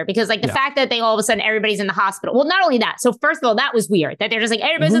the theater because like the fact that they all of a sudden everybody's in the hospital. Well, not only that. So first of all, that was weird that they're just like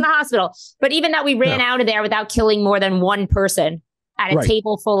everybody's in the hospital. But even that we ran out of there without killing more than one person at a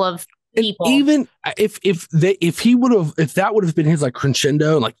table full of people. And even if that would have been his like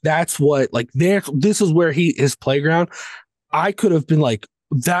crescendo, like that's what like this is where his playground. I could have been like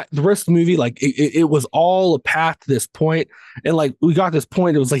that the rest of the movie, like it was all a path to this point. And like we got this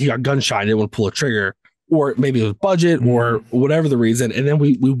point, it was like he got gunshot and didn't want to pull a trigger, or maybe it was budget or whatever the reason. And then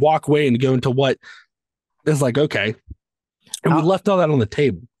we walk away and go into what is like, okay. And we left all that on the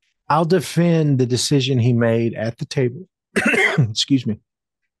table. I'll defend the decision he made at the table. Excuse me.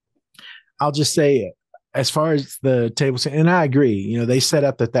 I'll just say, as far as the table, and I agree, you know, they set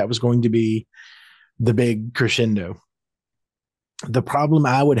up that was going to be the big crescendo. The problem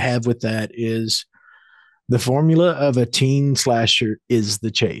I would have with that is the formula of a teen slasher is the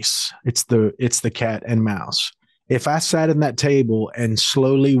chase. It's the cat and mouse. If I sat in that table and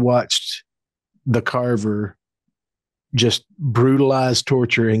slowly watched the carver just brutalize,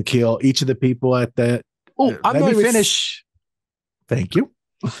 torture, and kill each of the people at that. Oh, I'm let me finish. Thank you.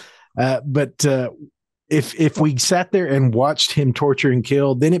 But if we sat there and watched him torture and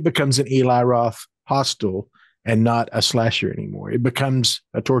kill, then it becomes an Eli Roth hostel and not a slasher anymore. It becomes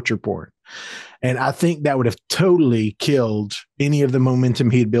a torture porn. And I think that would have totally killed any of the momentum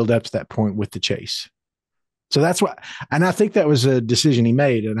he had built up to that point with the chase. So that's what, and I think that was a decision he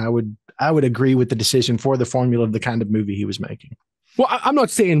made. And I would agree with the decision for the formula of the kind of movie he was making. Well, I'm not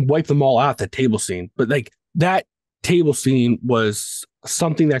saying wipe them all out, that table scene, but like that table scene was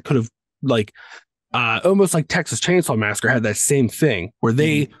something that could have like almost like Texas Chainsaw Massacre had that same thing where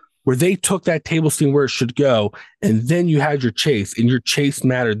they took that table scene where it should go, and then you had your chase, and your chase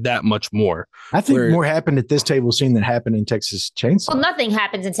mattered that much more. I think more happened at this table scene than happened in Texas Chainsaw. Well, nothing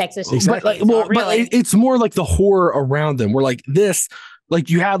happens in Texas. Exactly. But it's more like the horror around them. Where like this, like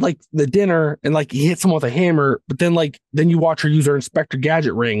you had like the dinner, and like he hits someone with a hammer, but then you watch her use her Inspector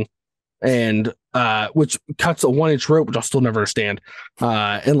Gadget ring, and which cuts a 1-inch rope, which I'll still never understand.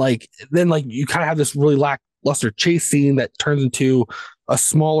 And like then like you kind of have this really lackluster chase scene that turns into a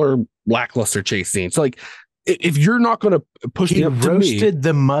smaller lackluster chase scene. So like if you're not going to push me up to roasted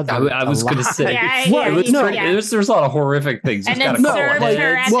the mother. I was going to say there's a lot of horrific things. And then served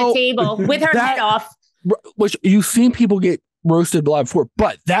her at the table with her head off. Which you've seen people get roasted alive before,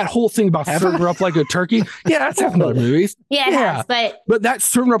 but that whole thing about serving her up like a turkey, that's happened in other movies. Yeah, but that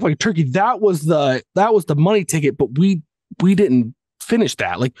serving her up like a turkey, that was the money ticket. But we didn't finish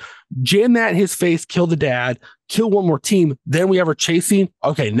that. Like jam that in his face, kill the dad, kill one more team, then we have her chasing.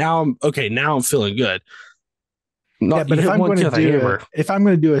 Now I'm feeling good. But if I'm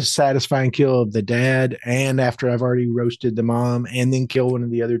going to do a satisfying kill of the dad, and after I've already roasted the mom, and then kill one of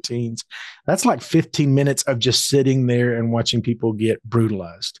the other teens, that's like 15 minutes of just sitting there and watching people get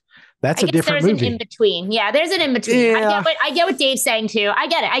brutalized. That's a different movie. There's an in between. Yeah, there's an in between. Yeah. I get what Dave's saying too. I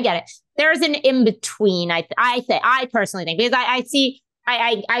get it. There's an in between. I personally think, because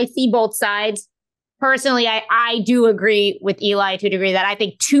I see both sides. Personally, I do agree with Eli to a degree that I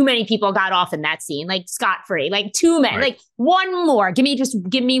think too many people got off in that scene, like scot-free, like too many, like one more. Give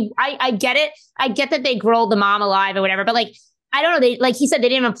me. I get it. I get that they grilled the mom alive or whatever, but like, I don't know. They, like he said, they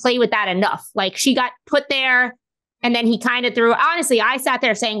didn't even play with that enough. Like she got put there, and then he kind of threw. Honestly, I sat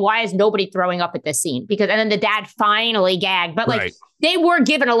there saying, why is nobody throwing up at this scene? And then the dad finally gagged, but like they were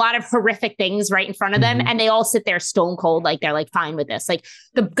given a lot of horrific things right in front of them, and they all sit there stone cold, like they're like fine with this. Like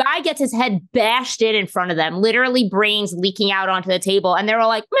the guy gets his head bashed in front of them, literally brains leaking out onto the table, and they're all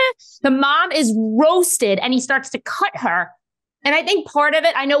like, meh. The mom is roasted, and he starts to cut her. And I think part of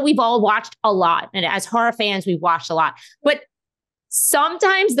it, I know we've all watched a lot, and as horror fans, we've watched a lot, but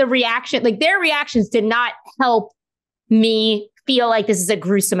sometimes the reaction, like their reactions did not help me feel like this is a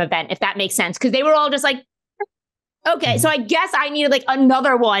gruesome event, if that makes sense. Because they were all just like, okay, so I guess I needed like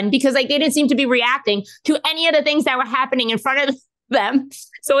another one, because like they didn't seem to be reacting to any of the things that were happening in front of them.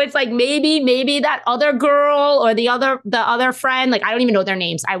 So it's like maybe that other girl or the other friend, like I don't even know their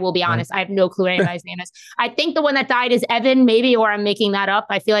names. I will be honest. I have no clue what anybody's name is. I think the one that died is Evan, maybe, or I'm making that up.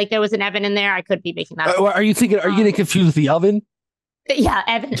 I feel like there was an Evan in there. I could be making that up. Are you getting confused with the oven? Yeah,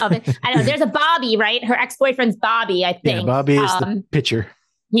 Evan. I know. There's a Bobby, right? Her ex-boyfriend's Bobby, I think. Yeah, Bobby is the pitcher.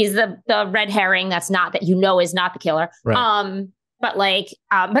 He's the red herring that's not, that is not the killer. Right. But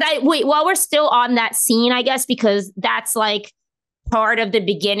while we're still on that scene, I guess, because that's like part of the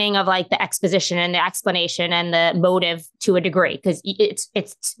beginning of like the exposition and the explanation and the motive to a degree, because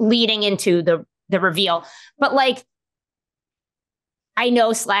it's leading into the reveal. But like, I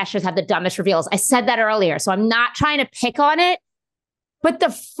know slashers have the dumbest reveals. I said that earlier, so I'm not trying to pick on it. But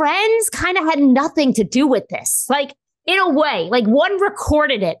the friends kind of had nothing to do with this. Like, in a way, like one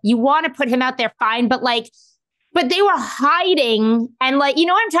recorded it. You want to put him out there, fine. But they were hiding. And like, you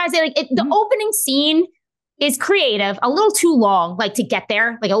know what I'm trying to say? Like the opening scene is creative, a little too long, like to get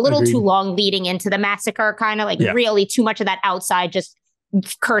there, like a little too long leading into the massacre, kind of like really too much of that outside, just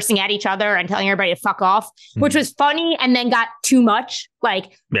cursing at each other and telling everybody to fuck off, which was funny and then got too much.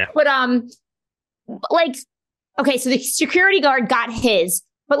 Like, but like, okay, so the security guard got his,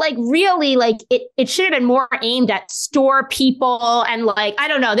 but like really, like it should have been more aimed at store people and like, I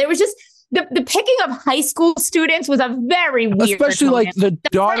don't know, there was just the picking of high school students was a very weird, especially moment. Like the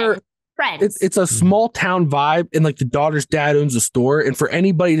daughter. Friends. It's a small town vibe, and like the daughter's dad owns a store, and for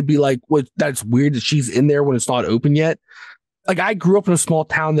anybody to be like, "Well, that's weird that she's in there when it's not open yet." Like I grew up in a small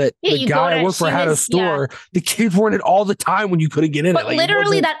town that the guy I worked for had a store. Yeah. The kids were in it all the time when you couldn't get in but it. Like,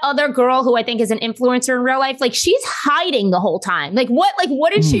 literally, that other girl who I think is an influencer in real life, like she's hiding the whole time. Like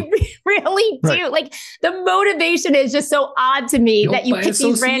what did she really do? Right. Like the motivation is just so odd to me that you pick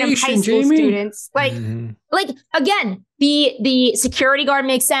these random high school students. Like, like again, the security guard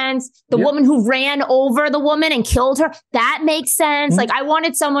makes sense. The woman who ran over the woman and killed her, that makes sense. Like I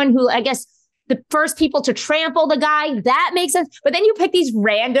wanted someone who, I guess, the first people to trample the guy, that makes sense. But then you pick these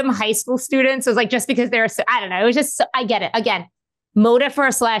random high school students. It was like, just because they're, I don't know. It was just, I get it. Again, motive for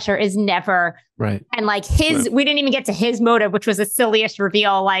a slasher is never right. And like we didn't even get to his motive, which was the silliest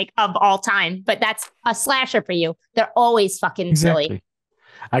reveal like of all time. But that's a slasher for you. They're always fucking silly.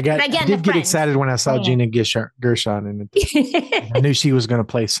 I did get excited when I saw Gina Gershon, and I knew she was going to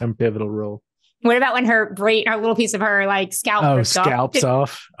play some pivotal role. What about when her little piece of her like scalp scalps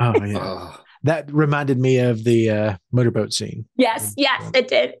off? Oh yeah. That reminded me of the motorboat scene. Yes, it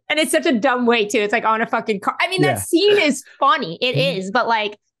did. And it's such a dumb way, too. It's like on a fucking car. I mean, that scene is funny. It is. But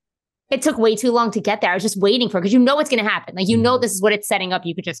like, it took way too long to get there. I was just waiting for it because you know what's going to happen. Like, you know this is what it's setting up.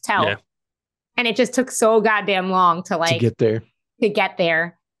 You could just tell. Yeah. And it just took so goddamn long to get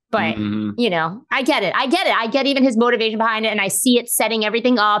there. But, you know, I get it. I get even his motivation behind it. And I see it setting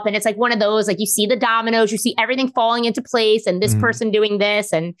everything up. And it's like one of those, like you see the dominoes, you see everything falling into place and this person doing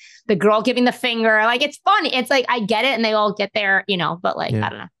this and the girl giving the finger. Like, it's funny. It's like, I get it. And they all get there, you know, but like, I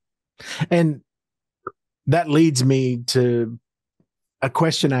don't know. And that leads me to a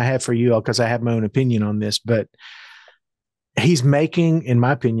question I have for you all, because I have my own opinion on this, but in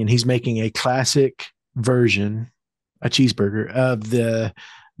my opinion, he's making a classic version, a cheeseburger of the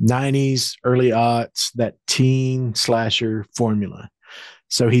 90s, early aughts, that teen slasher formula.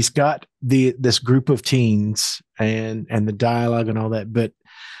 So he's got this group of teens and the dialogue and all that. But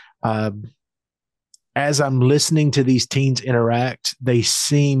as I'm listening to these teens interact, they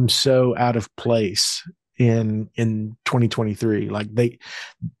seem so out of place in 2023. Like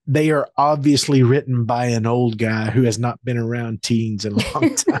they are obviously written by an old guy who has not been around teens in a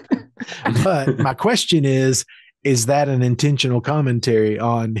long time. But my question is that an intentional commentary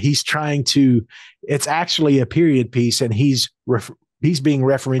on it's actually a period piece, and he's being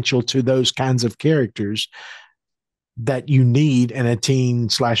referential to those kinds of characters that you need in a teen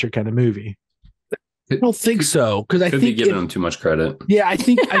slasher kind of movie? I don't think so, because I think be giving him too much credit. Yeah, I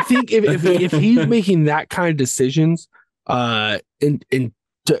think if he's making that kind of decisions, and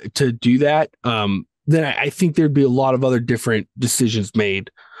to do that, then I think there'd be a lot of other different decisions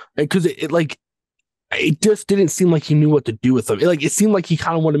made, because it just didn't seem like he knew what to do with them. It seemed like he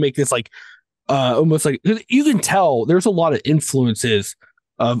kind of wanted to make this almost like, you can tell there's a lot of influences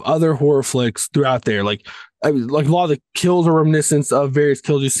of other horror flicks throughout there. Like a lot of the kills are reminiscent of various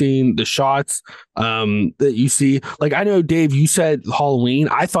kills you've seen, the shots that you see. Like, I know, Dave, you said Halloween.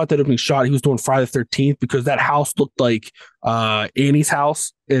 I thought that opening shot, he was doing Friday the 13th, because that house looked like Annie's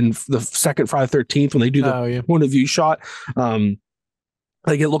house in the second Friday the 13th when they do the point of view shot.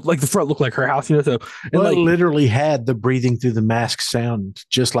 Like it looked like the front looked like her house, you know. So it literally had the breathing through the mask sound,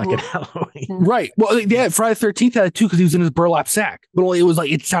 just like at Halloween. Right. Well, yeah, Friday the 13th had it too, because he was in his burlap sack. But it was like,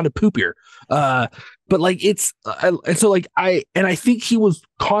 it sounded poopier. But like it's and so like I think he was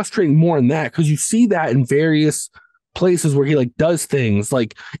concentrating more on that, because you see that in various places where he like does things,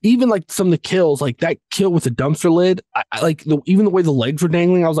 like even like some of the kills, like that kill with the dumpster lid. Even the way the legs were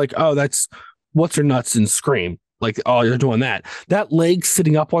dangling, I was like, oh, that's What's Her Nuts in Scream. Like, oh, you're doing that. That leg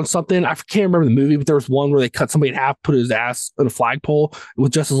sitting up on something. I can't remember the movie, but there was one where they cut somebody in half, put his ass on a flagpole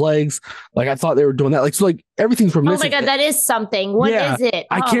with just his legs. Like, I thought they were doing that. Like, so like everything's from. Oh my God, that is something. What is it?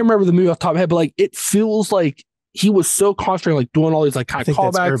 I can't remember the movie off the top of my head, but like it feels like he was so concentrated, like doing all these like kind I of think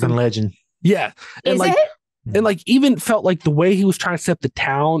that's callbacks. urban legend. Yeah. And Is like, it? and like even felt like the way he was trying to set up the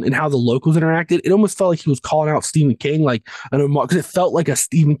town and how the locals interacted, it almost felt like he was calling out Stephen King, like because it felt like a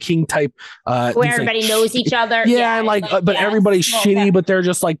Stephen King type where everybody knows each other. Yeah, and like but everybody's shitty, but they're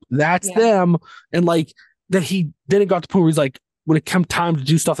just like that's them. And like that he then it got to the point where he's like, when it come time to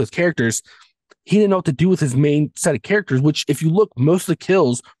do stuff with characters, he didn't know what to do with his main set of characters, which if you look, most of the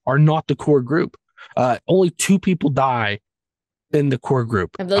kills are not the core group. Only 2 people die in the core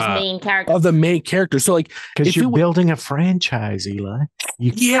group of those main characters. Of the main characters. So like, because you're building a franchise, Eli.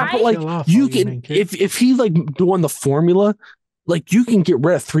 But like you can, if he's like doing the formula, like you can get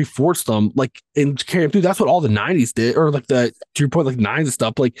rid of 3/4 of them, like and carry them through. That's what all the 90s did, or like to your point, like 90s and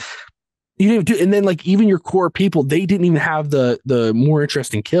stuff. Like you didn't do, and then like even your core people, they didn't even have the more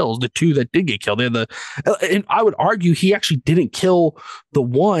interesting kills. The 2 that did get killed, they had and I would argue he actually didn't kill the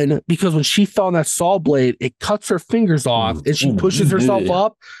one because when she fell on that saw blade, it cuts her fingers off and she pushes herself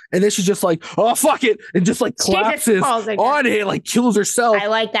up, and then she's just like, oh fuck it, and just like collapses on it, like kills herself. I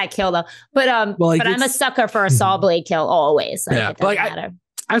like that kill though, but I'm a sucker for a saw blade kill always. Like, it doesn't matter.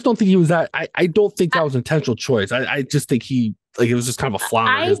 I just don't think he was that. I don't think that was an intentional choice. I just think he like it was just kind of a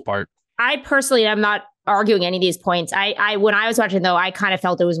flounder on his part. I personally am not arguing any of these points. I when I was watching though, I kind of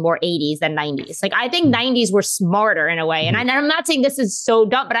felt it was more 80s than 90s. Like I think 90s were smarter in a way. And I'm not saying this is so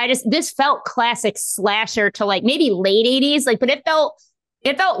dumb, but this felt classic slasher to like maybe late 80s. Like, but it felt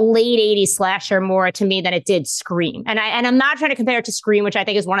late 80s slasher more to me than it did Scream. And I'm not trying to compare it to Scream, which I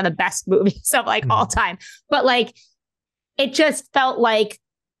think is one of the best movies of like all time. But like it just felt like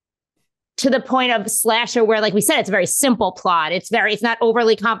to the point of slasher where, like we said, it's a very simple plot. It's not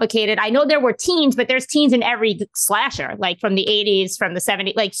overly complicated. I know there were teens, but there's teens in every slasher, like from the 80s, from the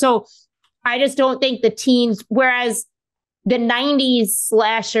 70s. Like, so I just don't think the teens, whereas the 90s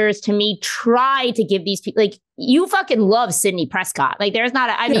slashers to me try to give these people, like, you fucking love Sidney Prescott. Like, there's not,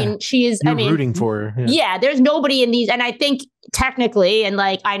 I mean, she is, You're rooting for her. Yeah, there's nobody in these. And I think technically, and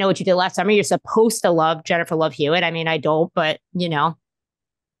like, I Know What You Did Last Summer, you're supposed to love Jennifer Love Hewitt. I mean, I don't, but you know,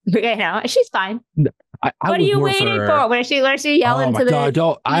 she's fine. I what are you waiting for? When she yelling to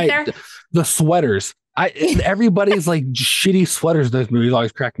the the sweaters. Everybody's like shitty sweaters in those movies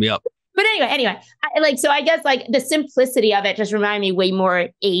always crack me up. But anyway, so I guess like the simplicity of it just reminded me way more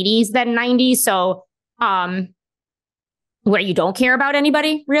 80s than 90s. So, where you don't care about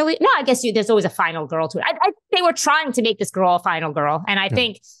anybody really. No, I guess there's always a final girl to it. They were trying to make this girl a final girl, and I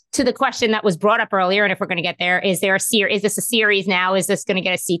think to the question that was brought up earlier, and if we're going to get there, is this a series now? Is this going to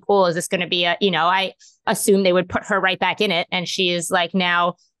get a sequel? Is this going to be I assume they would put her right back in it, and she is like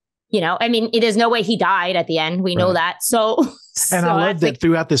now. I mean, there's no way he died at the end. We know that. So I love that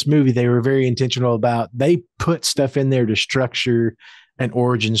throughout this movie, they were very intentional about, they put stuff in there to structure an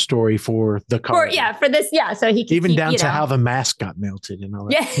origin story for the car. For this. Yeah. So he can even down to how the mask got melted and all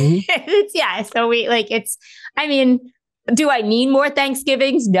that. Yeah. Mm-hmm. So we I mean, do I need more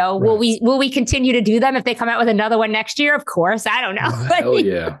Thanksgivings? No. Right. Will we continue to do them if they come out with another one next year? Of course. I don't know. Hell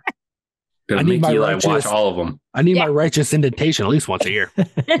yeah. I need my Eli watch all of them. I need my righteous indentation at least once a year.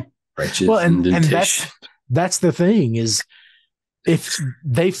 Righteous indentation. And that's the thing is, if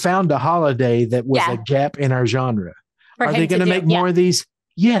they found a holiday that was a gap in our genre, are they going to make more of these?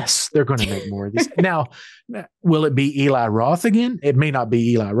 Yes, they're going to make more of these. Now, will it be Eli Roth again? It may not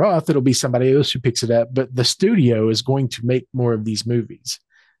be Eli Roth. It'll be somebody else who picks it up. But the studio is going to make more of these movies.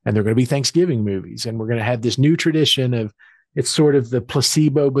 And they're going to be Thanksgiving movies. And we're going to have this new tradition of, it's sort of the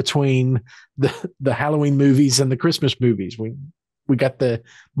placebo between the Halloween movies and the Christmas movies. We got the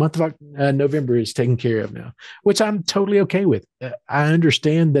month of November is taken care of now, which I'm totally okay with. I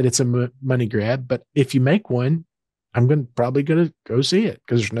understand that it's a money grab, but if you make one, I'm probably going to go see it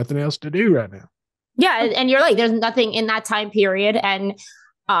because there's nothing else to do right now. Yeah. And you're like, there's nothing in that time period. And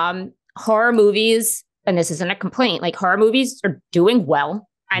horror movies, and this isn't a complaint, like horror movies are doing well.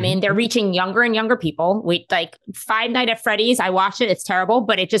 I mean, they're reaching younger and younger people. We like Five Nights at Freddy's. I watched it. It's terrible,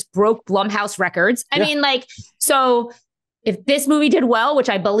 but it just broke Blumhouse records. I mean, like, so if this movie did well, which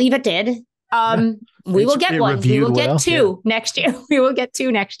I believe it did, we will get one. We will get two next year. We will get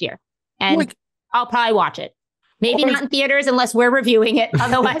two next year. And I'll probably watch it. Maybe not in theaters unless we're reviewing it.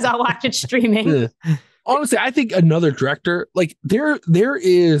 Otherwise, I'll watch it streaming. Honestly, I think another director, like there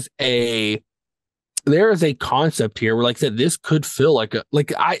is a concept here where, like I said, this could feel like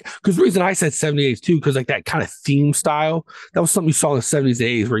because the reason I said 70s too, because like that kind of theme style, that was something you saw in the 70s,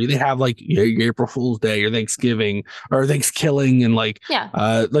 80s, where they have like your April Fool's Day, your Thanksgiving, or Thanksgiving, and like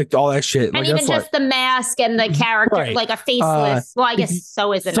all that shit. And like, even just the mask and the character, like a faceless. Well, I guess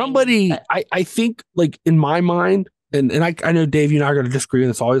so is it. Somebody, I think, like in my mind, and I know Dave, you and I are going to disagree on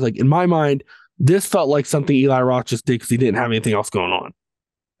this always. Like in my mind, This felt like something Eli Roth just did because he didn't have anything else going on.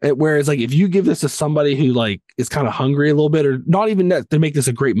 Whereas, like, if you give this to somebody who like is kind of hungry a little bit, or not even that to make this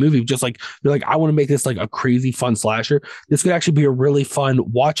a great movie, just like they're like, I want to make this like a crazy fun slasher. This could actually be a really fun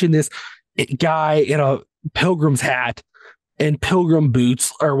watching this guy in a pilgrim's hat and pilgrim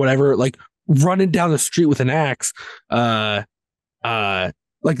boots or whatever, like running down the street with an axe. Like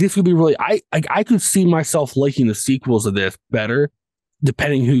this could be really. I could see myself liking the sequels of this better,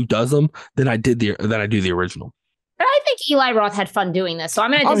 depending who does them, than I do the original. But I think Eli Roth had fun doing this, so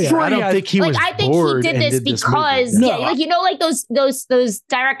I'm gonna. I don't think he was I think bored he did this because like those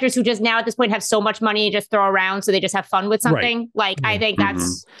directors who just now at this point have so much money to just throw around, so they just have fun with something. Right. Like I think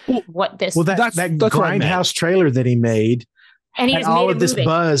that's what this. Well, that's Grindhouse trailer that he made, and he just all made of this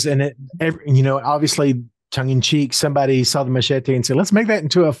buzz, and it, obviously tongue in cheek, somebody saw the Machete and said, "Let's make that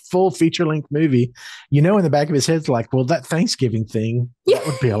into a full feature length movie." In the back of his head's like, "Well, that Thanksgiving thing that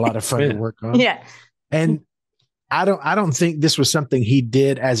would be a lot of fun to work on." Yeah, and. I don't think this was something he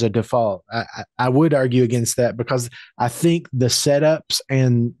did as a default. I would argue against that because I think the setups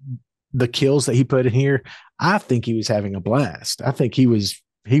and the kills that he put in here, I think he was having a blast. I think he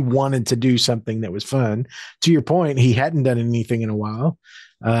wanted to do something that was fun. To your point, he hadn't done anything in a while.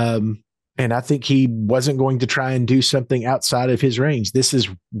 And I think he wasn't going to try and do something outside of his range. This is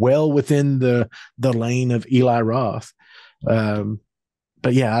well within the lane of Eli Roth.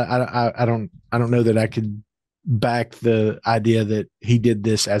 But yeah, I don't know that I could back the idea that he did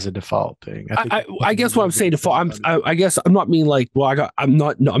this as a default thing. I guess what I'm saying default. I guess I'm not mean like, well, I'm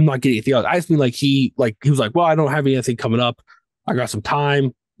not getting anything else. I just mean like he was like, well, I don't have anything coming up. I got some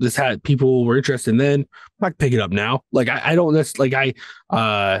time. This had people were interested in then. I can pick it up now. Like I don't. That's like I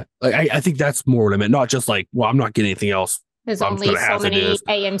think that's more what I meant. Not just like, well, I'm not getting anything else. There's only so many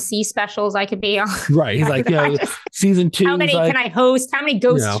AMC specials I could be on. Right. He's like, season 2. How many can I host? How many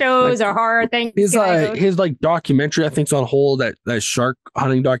ghost shows or horror things? His documentary, I think, is on hold. That shark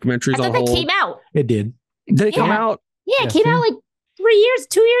hunting documentary is on hold. It came out. It did. Did it come out? Yeah, it came out like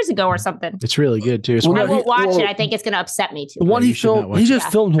 2 years ago or something. It's really good too. I won't watch it. I think it's going to upset me too. The one he filmed, he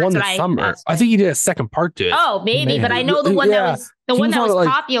just filmed one this summer. I think he did a second part to it. Oh, maybe, but I know the one that was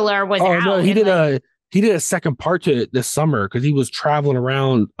popular was out. No, he did a second part to it this summer because he was traveling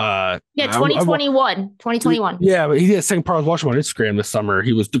around. 2021. Yeah, but he did a second part. I was watching on Instagram this summer.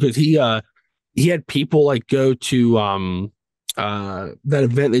 Because he had people like go to that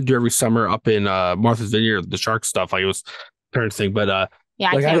event they do every summer up in Martha's Vineyard, the shark stuff. Like it was current thing, but I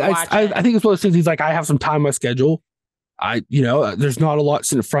think it's one of those things. He's like, I have some time on my schedule. There's not a lot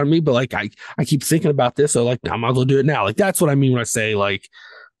sitting in front of me, but like I keep thinking about this, so like I might as well do it now. Like that's what I mean when I say like.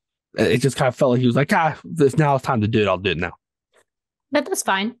 It just kind of felt like he was like, this now it's time to do it. I'll do it now. That's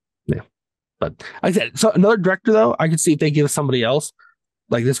fine. Yeah. But like I said, so another director though, I could see if they give somebody else,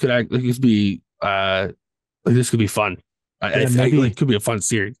 like this could be fun. Maybe it could be a fun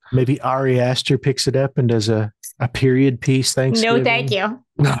series. Maybe Ari Aster picks it up and does a period piece. Thanksgiving. No, thank you.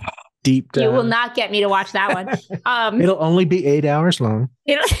 Deep dive. You will not get me to watch that one. It'll only be 8 hours long.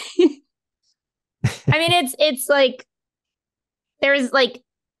 I mean, it's like there's like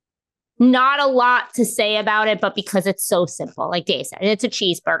not a lot to say about it, but because it's so simple, like Dave said, it's a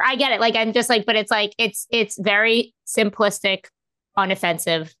cheeseburger. I get it. Like I'm just like, but it's like it's very simplistic,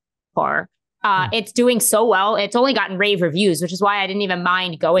 unoffensive horror. It's doing so well. It's only gotten rave reviews, which is why I didn't even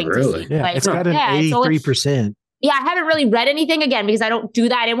mind going to see. Yeah, like, it's got an 83%. Yeah, I haven't really read anything again because I don't do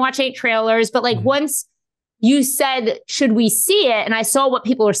that. I didn't watch 8 trailers, but like once you said, should we see it? And I saw what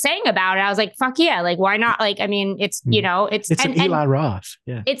people were saying about it. I was like, fuck yeah. Like, why not? Like, I mean, it's an Eli Roth.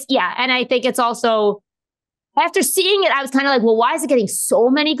 Yeah. And I think it's also, after seeing it, I was kind of like, well, why is it getting so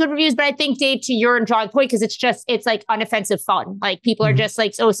many good reviews? But I think, Dave, to your drawing point, because it's like unoffensive fun. Like people are just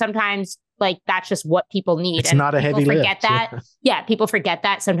like, so sometimes like that's just what people need. It's not a heavy lift. Forget that. Yeah, people forget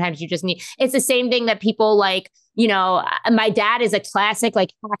that. Sometimes you just need. It's the same thing that people like. My dad is a classic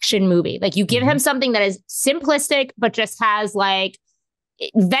like action movie. Like you give him something that is simplistic, but just has like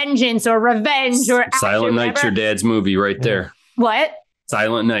vengeance or revenge or Silent Night's your dad's movie right there. What?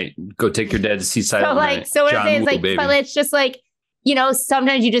 Silent Night. Go take your dad to see Silent Night. So what I'm saying is like, but it's just like,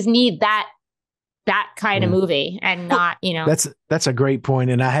 sometimes you just need that kind of movie and not, That's a great point.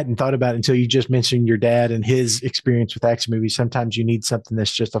 And I hadn't thought about it until you just mentioned your dad and his experience with action movies. Sometimes you need something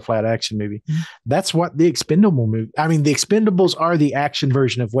that's just a flat action movie. That's what the Expendable movie. I mean, the Expendables are the action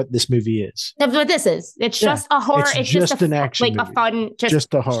version of what this movie is. That's what this is. It's just a horror. It's just an action movie. A fun,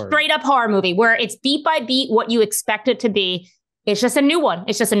 just a horror. Straight up horror movie where it's beat by beat what you expect it to be. It's just a new one.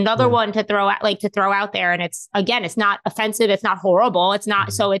 It's just another one to throw out there. And it's not offensive. It's not horrible. It's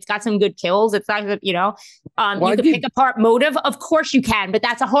not, so it's got some good kills. It's not, you can pick apart motive. Of course you can, but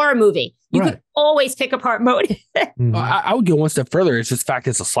that's a horror movie. You could always pick apart motive. I would go one step further. It's just the fact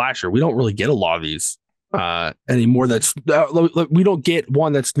it's a slasher. We don't really get a lot of these anymore. We don't get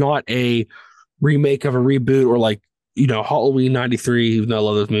one that's not a remake of a reboot or like, Halloween 93, even though I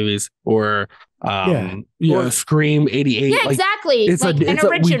love those movies, or Scream 88. Yeah, exactly. It's like an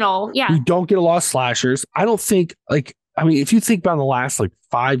original. We don't get a lot of slashers. I don't think if you think about in the last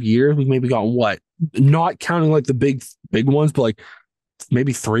 5 years, we've maybe gotten not counting the big ones, but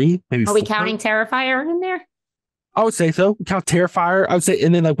maybe 3, maybe. Are 4. We counting Terrifier in there? I would say so. Count Terrifier. I would say,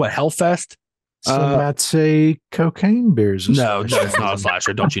 and then Hellfest. Some might say Cocaine Bears. No, it's not a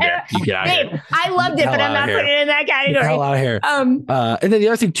slasher. Don't you dare. You get out of here. I loved it, but I'm not putting it in that category. Hell out of here. And then the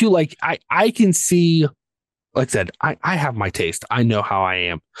other thing too, I can see, like I said, I have my taste. I know how I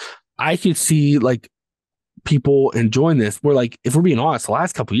am. I could see people enjoying this. Where if we're being honest, the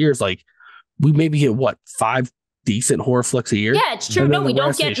last couple of years, we maybe get 5 decent horror flicks a year. Yeah, it's true. No, we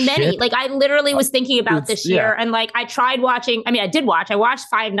don't get many. Shit. I literally was thinking about this year, and I tried watching. I watched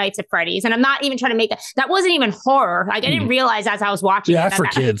Five Nights at Freddy's, and I'm not even trying to make that wasn't even horror. I didn't realize as I was watching. Yeah, that's for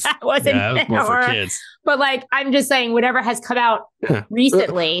kids. That wasn't more horror. for kids. But I'm just saying, whatever has come out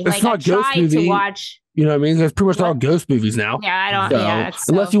recently, it's not I tried to watch. You know what I mean? There's pretty much all ghost movies now. Yeah, I don't.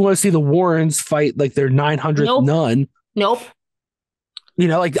 So, unless you want to see the Warrens fight their 900th nun. Nope.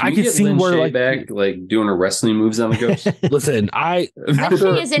 I could see Lynn where Shay back doing her wrestling moves on the ghost. Listen,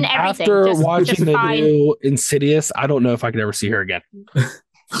 is in everything. After watching the new Insidious, I don't know if I could ever see her again.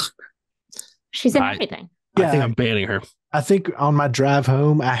 She's in everything. I think I'm banning her. I think on my drive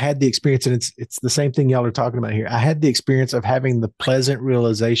home, I had the experience, and it's the same thing y'all are talking about here. I had the experience of having the pleasant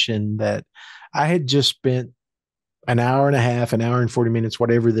realization that I had just spent an hour and a half, an hour and 40 minutes,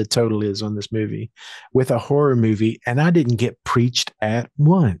 whatever the total is on this movie, with a horror movie, and I didn't get preached at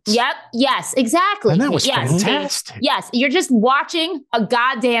once. Yep. Yes, exactly. And that was fantastic. Yes. You're just watching a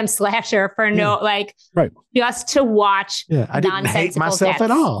goddamn slasher for just to watch. Yeah. I didn't hate myself at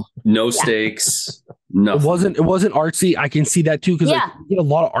all. No stakes. Nothing. It wasn't artsy. I can see that too, because you get a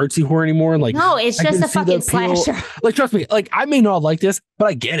lot of artsy horror anymore, and no, it's just a fucking slasher. Trust me, I may not like this, but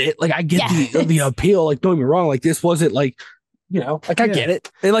I get it. I get the appeal. Don't get me wrong. This wasn't I get it.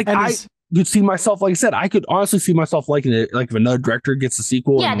 And I could see myself, like I said, I could honestly see myself liking it. If another director gets a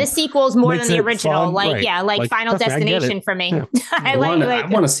sequel. Yeah, the sequel is more than the original. Fun, Final Destination for me. Yeah. I want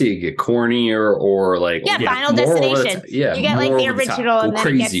to see it get corny or Final Destination. You get the original and then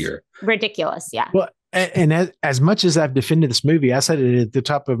crazier. It gets ridiculous. Yeah. Well, and as much as I've defended this movie, I said it at the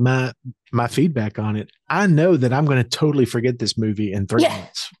top of my feedback on it. I know that I'm going to totally forget this movie in 3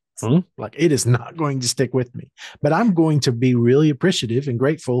 months. It is not going to stick with me, but I'm going to be really appreciative and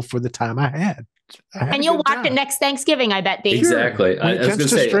grateful for the time I had. And you'll watch it next Thanksgiving, I bet, Dave. Exactly. When it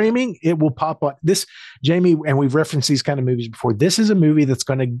comes to streaming, it will pop up. This, Jamie, and we've referenced these kind of movies before. This is a movie that's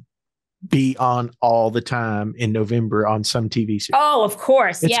going to be on all the time in November on some TV series. Oh, of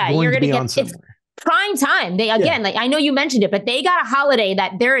course. You're going to get on somewhere. Prime time. They I know you mentioned it, but they got a holiday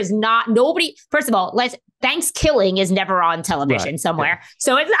that there is not nobody. First of all, Thanksgiving is never on television somewhere.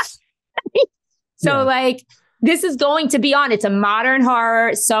 So it's not. So this is going to be on. It's a modern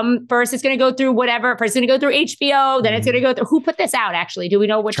horror. First it's going to go through whatever. First it's going to go through HBO. Then it's going to go through. Who put this out? Actually, do we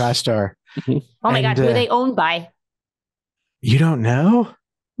know which? TriStar. Oh my God, who are they owned by? You don't know?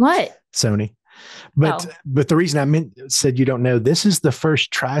 What? Sony. But the reason I said you don't know, this is the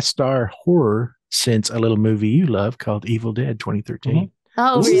first TriStar horror since a little movie you love called Evil Dead 2013.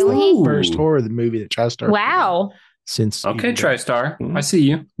 Oh, this really? Is the first horror movie that TriStar. Wow. Since TriStar, I see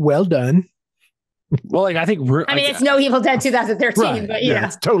you. Well done. Well, I think it's no Evil Dead 2013, but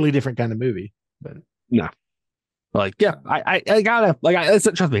it's a totally different kind of movie. But no, I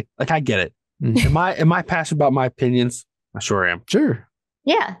gotta trust me. I get it. Am I passionate about my opinions? I sure am. Sure.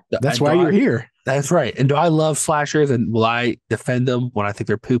 Yeah. That's why you're here. That's right. And do I love slashers, and will I defend them when I think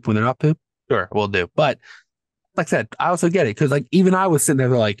they're poop when they're not poop? Sure, we'll do. But like I said, I also get it, because even I was sitting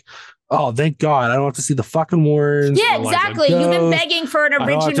there oh, thank God, I don't have to see the fucking Warrens. Yeah, exactly. You've been begging for an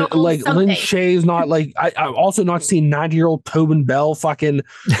original. Lynn Shay's not I'm also not seeing 90-year-old Tobin Bell fucking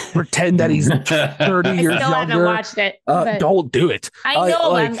pretend that he's 30 years younger. I haven't watched it. Don't do it. I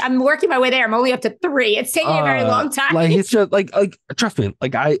know. I'm working my way there. I'm only up to 3. It's taking a very long time. It's just trust me.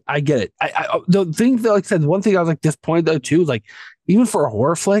 I get it. The thing that said, one thing I was disappointed though too is even for a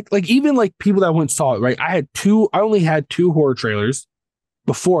horror flick, even people that went and saw it, right? I only had 2 horror trailers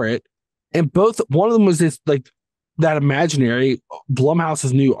before it. And one of them was this that imaginary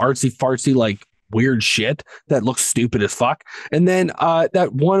Blumhouse's new artsy fartsy weird shit that looks stupid as fuck. And then that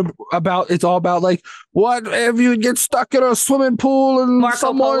one about it's all about like, what if you get stuck in a swimming pool and Marco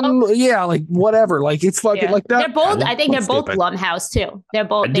someone Polo? yeah, like whatever, like it's fucking like that. They're both I think they're both stupid. Blumhouse too. They're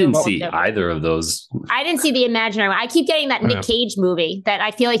both I didn't both see different. either of those. I didn't see the imaginary one. I keep getting that Nick Cage movie that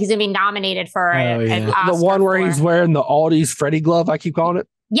I feel like he's gonna be nominated for an Oscar the one where for. he's wearing the Aldi's Freddy glove, I keep calling it.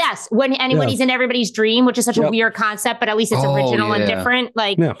 Yes, when he's in Everybody's Dream, which is such a weird concept, but at least it's original and different.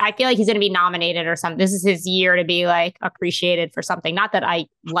 Like, I feel like he's going to be nominated or something. This is his year to be like appreciated for something. Not that I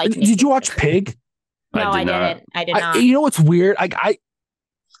like. Did you watch Pig? No, I didn't. I did not. You know what's weird? Now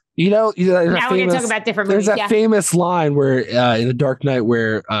we're going to talk about different movies. There's that famous line where in The Dark Knight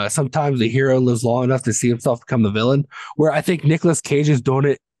where sometimes the hero lives long enough to see himself become the villain. Where I think Nicolas Cage is doing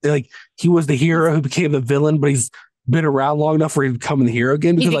it like he was the hero who became the villain, but he's been around long enough where he's becoming the hero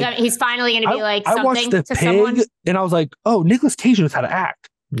again. Because, he's finally going to be like I watched something the to Pig, someone. and I was like, oh, Nicolas Cage knows how to act.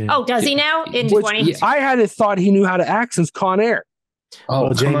 Yeah. Oh, does he now? In 20? I hadn't thought he knew how to act since Con Air. Oh,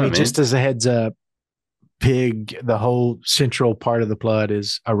 well, Jamie, just as a heads up, Pig, the whole central part of the plot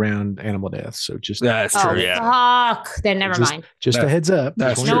is around animal death. So just that's true. Fuck. Then never mind. Just a heads up.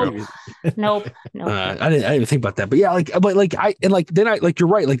 That's true. Nope. I didn't think about that, but yeah, you're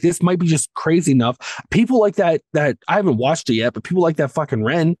right. Like this might be just crazy enough. People like that I haven't watched it yet, but people like that fucking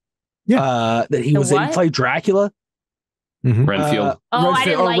Ren. Yeah. That he was in played Dracula. Mm-hmm. Renfield. I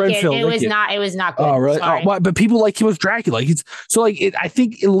didn't like Renfield. It was not good. Oh, really? But people like him as Dracula. I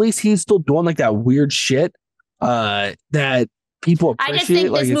think at least he's still doing like that weird shit that people appreciate. I just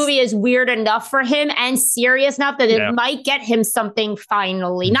think this movie is weird enough for him and serious enough that it might get him something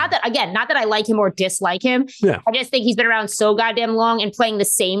finally. Not that I like him or dislike him. Yeah. I just think he's been around so goddamn long and playing the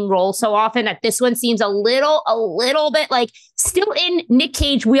same role so often that this one seems a little bit like still in Nick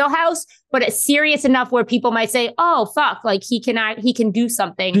Cage wheelhouse, but it's serious enough where people might say, "Oh fuck, like he can do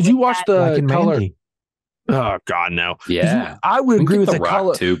something." Did you watch that. the color? Oh God, no. Yeah, I would agree with the Rock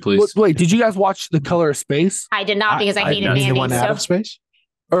color too, please. Wait, did you guys watch The Color of Space? I did not because I hated Mandy. The one out of space?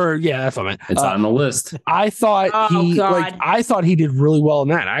 Or that's what I meant. It's on the list. I thought I thought he did really well in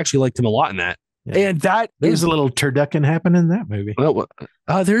that. I actually liked him a lot in that. Yeah. And there's a little turducken happen in that movie.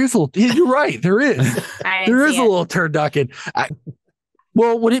 There is a little. You're right. There is. There is a little turducken.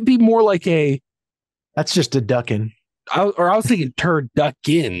 Well, would it be more like a? That's just a ducking. I was thinking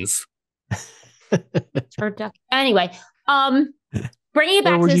turduckins. Anyway, bringing it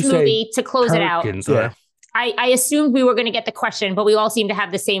back to this movie to close it out. Yeah. I assumed we were going to get the question, but we all seem to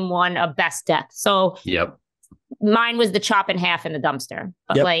have the same one of best death. So mine was the chop in half in the dumpster,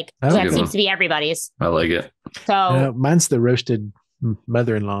 but that seems to be everybody's. I like it. So mine's the roasted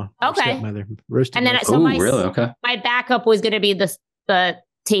mother-in-law. Okay. Stepmother. Roasted. And then my backup was going to be the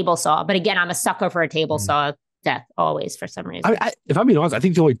table saw, but again, I'm a sucker for a table saw death always for some reason. If I'm being honest, I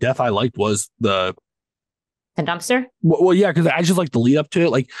think the only death I liked was the dumpster. Well, yeah, because I just like the lead up to it.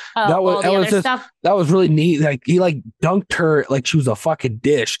 Like that was really neat. Like he like dunked her like she was a fucking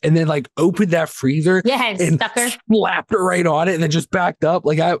dish, and then like opened that freezer, and stuck her, slapped her right on it, and then just backed up.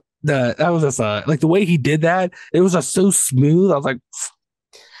 Like that was just like the way he did that. It was just so smooth. I was like,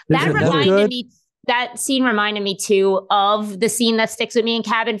 that scene reminded me too of the scene that sticks with me in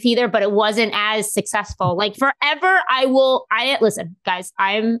Cabin Fever, but it wasn't as successful. Like forever, listen, guys,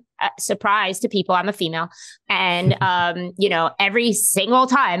 I'm surprised to people. I'm a female. And, every single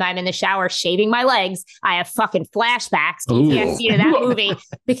time I'm in the shower shaving my legs, I have fucking flashbacks PTSD to that movie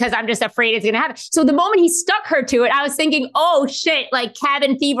because I'm just afraid it's going to happen. So the moment he stuck her to it, I was thinking, oh shit, like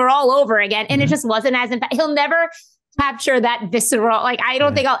Cabin Fever all over again. And it just wasn't as impactful. He'll never capture that visceral, like I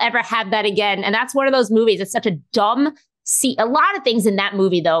don't think I'll ever have that again. And that's one of those movies. It's such a dumb a lot of things in that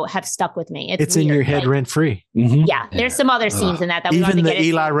movie though have stuck with me. It's weird. In your head rent free. Mm-hmm. Yeah, there's some other scenes in that we even the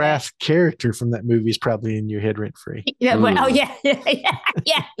Eli Roth character from that movie is probably in your head rent free. Yeah,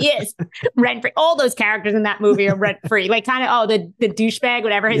 he is rent free. All those characters in that movie are rent free. Like kind of the douchebag,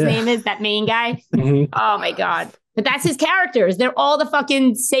 whatever his name is, that main guy. Mm-hmm. Oh my god, but that's his characters. They're all the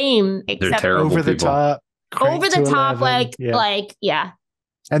fucking same. They're terrible. Over the top. Over the top, 11.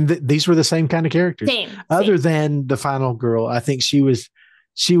 And these were the same kind of characters. Other than the final girl, I think she was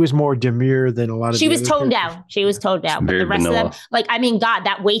more demure than a lot of. She was toned down. She was toned down, but the rest of them,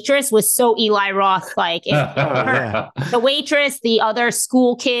 that waitress was so Eli Roth. The waitress, the other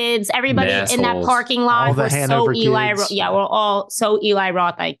school kids, everybody in that parking lot were so Eli Roth. Yeah, we're all so Eli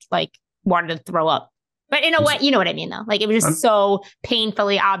Roth. Like wanted to throw up, but in a way, you know what I mean, though. Like it was just so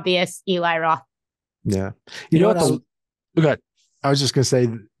painfully obvious Eli Roth. Yeah, you know what? I was just going to say,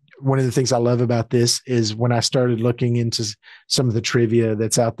 one of the things I love about this is when I started looking into some of the trivia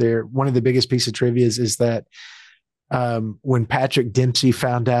that's out there, one of the biggest pieces of trivia is that when Patrick Dempsey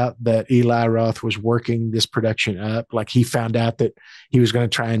found out that Eli Roth was working this production up, like he found out that he was going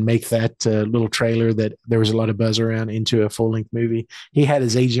to try and make that little trailer that there was a lot of buzz around into a full-length movie. He had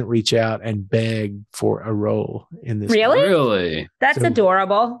his agent reach out and beg for a role in this. Really? That's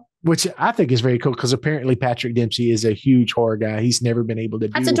adorable. Which I think is very cool because apparently Patrick Dempsey is a huge horror guy. He's never been able to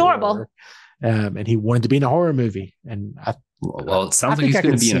do That's adorable. horror. And he wanted to be in a horror movie. And well, it sounds like he's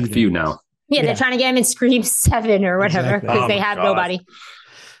going to be in a few now. Yeah, they're trying to get him in Scream 7 or whatever because they have nobody.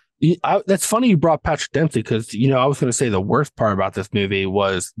 That's funny you brought Patrick Dempsey because, I was going to say the worst part about this movie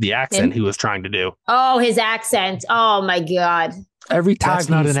was the accent he was trying to do. Oh, his accent. Oh, my God. Every time that's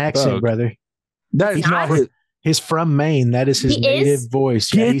not an accent, brother. That is not his. He's from Maine. That is his native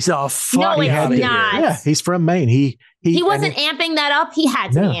voice. Get the fuck out of here. Yeah, he's from Maine. He wasn't amping that up. He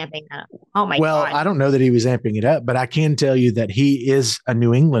had to be amping that up. Oh my God. Well, I don't know that he was amping it up, but I can tell you that he is a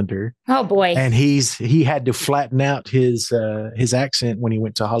New Englander. Oh boy. And he had to flatten out his accent when he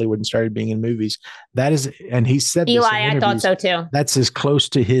went to Hollywood and started being in movies. That is, and he said Eli, I thought so too. That's as close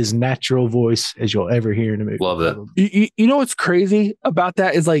to his natural voice as you'll ever hear in a movie. Love it. You know what's crazy about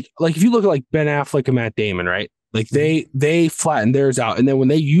that is like if you look at like Ben Affleck and Matt Damon, right? Like they flatten theirs out, and then when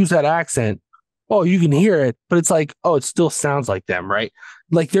they use that accent, oh, you can hear it, but it's like, oh, it still sounds like them, right?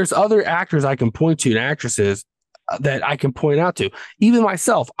 Like there's other actors I can point to and actresses that I can point out to. Even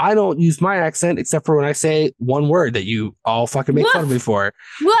myself, I don't use my accent except for when I say one word that you all fucking make fun of me for.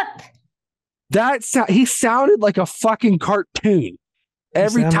 What? He sounded like a fucking cartoon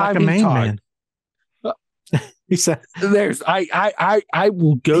every time he talked. Man. He said, I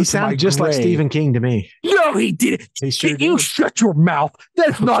will go. He sounded just like Stephen King to me. No, he didn't. You shut your mouth.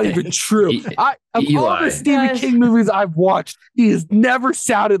 That's not even true. Of all the Stephen King movies I've watched, he has never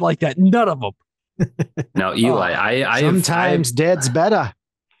sounded like that. None of them. Now, Eli, sometimes dead's better.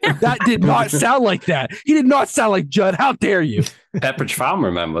 That did not sound like that. He did not sound like Judd. How dare you? Pepperidge Farm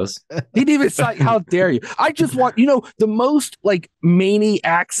remembers. He didn't even say, how dare you? I just want, the most like Maney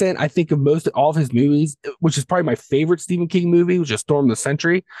accent I think of most of all of his movies, which is probably my favorite Stephen King movie, which is Storm of the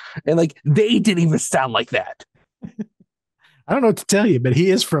Century. And like, they didn't even sound like that. I don't know what to tell you, but he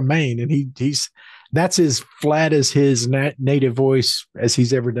is from Maine and that's as flat as his native voice as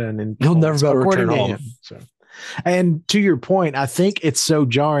he's ever done. And he'll never be able to return home. So. And to your point, I think it's so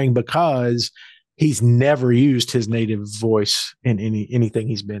jarring because he's never used his native voice in anything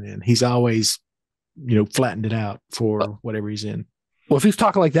he's been in. He's always, flattened it out for whatever he's in. Well, if he's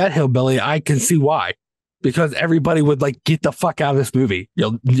talking like that hillbilly, I can see why. Because everybody would like get the fuck out of this movie.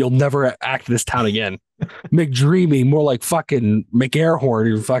 You'll never act in this town again. McDreamy, more like fucking McAirhorn,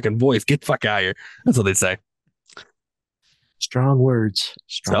 your fucking voice. Get the fuck out of here. That's what they say. Strong words.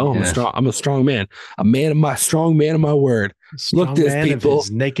 I'm a strong man. Strong man of my word. Look at this, people.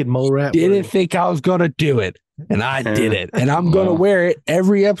 Naked mole rat. Didn't think I was gonna do it, and I did it, and I'm gonna wear it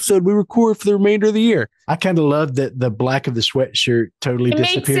every episode we record for the remainder of the year. I kind of love that the black of the sweatshirt totally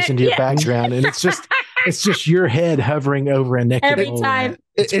disappears into your background, and it's just your head hovering over a naked every mole time. rat.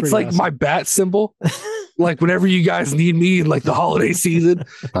 It's like awesome. My bat symbol. Like whenever you guys need me in like the holiday season,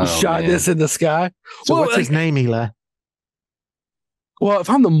 shine this in the sky. So what's his name, Eli? Well,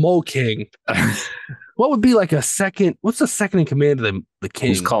 if I'm the Mole King, what would be like what's the second in command of the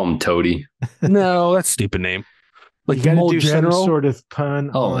king? Just call him Toady. No, that's a stupid name. Like you got to do General? some sort of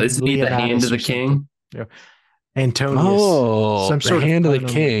pun. Oh, isn't he the hand of the king? Yeah. Antonius. Oh, some sort of hand of the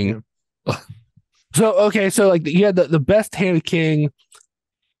king. So like you had the best hand of the king,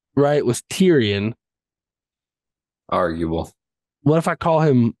 right? Was Tyrion. Arguable. What if I call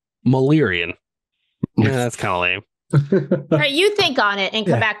him Malerion? Yeah, that's kind of lame. All right, you think on it and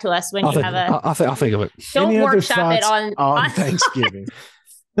come back to us when you have a. I'll think of it. Don't workshop it on Thanksgiving.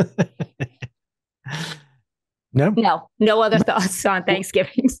 No other thoughts on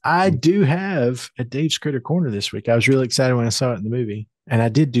Thanksgiving. I do have a Dave's Critter Corner this week. I was really excited when I saw it in the movie, and I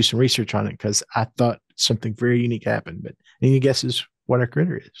did do some research on it because I thought something very unique happened. But any guesses what our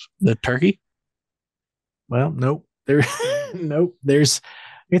critter is? The turkey? Well, nope. It's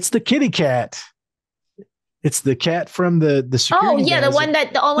the kitty cat. It's the cat from the security. Oh yeah, the one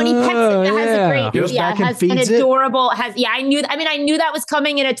that when he pets it, that has a great, has an adorable. I knew that was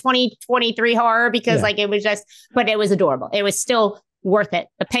coming in a 2023 horror because it was just, but it was adorable. It was still worth it.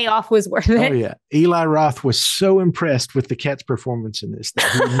 The payoff was worth it. Oh yeah, Eli Roth was so impressed with the cat's performance in this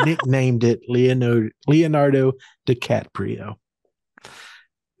that he nicknamed it Leonardo DiCaprio.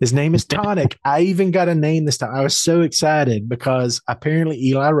 His name is Tonic. I even got a name this time. I was so excited because apparently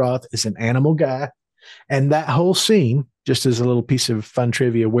Eli Roth is an animal guy. And that whole scene, just as a little piece of fun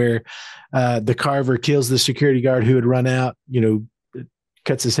trivia, where the carver kills the security guard who had run out,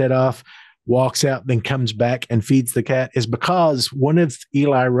 cuts his head off. walks out, then comes back and feeds the cat, is because one of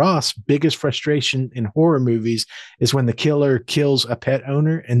Eli Roth's biggest frustration in horror movies is when the killer kills a pet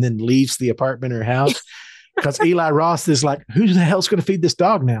owner and then leaves the apartment or house. Because Eli Roth is like, who the hell's going to feed this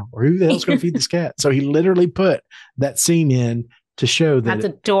dog now? Or who the hell's going to feed this cat? So he literally put that scene in to show that that's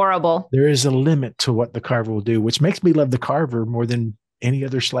adorable. There is a limit to what the Carver will do, which makes me love the Carver more than any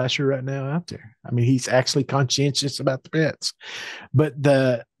other slasher right now out there. I mean, he's actually conscientious about the pets. But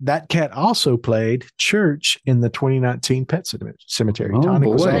that cat also played Church in the 2019 Pet Cemetery. Oh, Tonic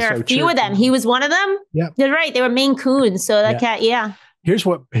was boy. also There are a few Church. of them. He was one of them. Yeah. You're right. They were Maine Coons. So that cat, yeah. Here's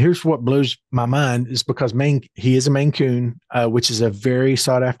what blows my mind is because he is a Maine Coon, which is a very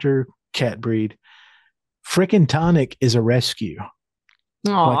sought after cat breed. Frickin' Tonic is a rescue.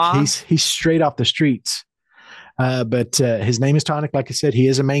 Aww. Like he's straight off the streets. But his name is Tonic. Like I said, he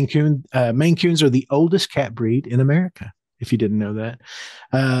is a Maine Coon. Maine Coons are the oldest cat breed in America, if you didn't know that.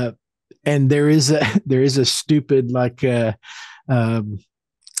 And there is a stupid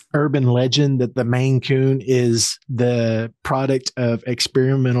urban legend that the Maine Coon is the product of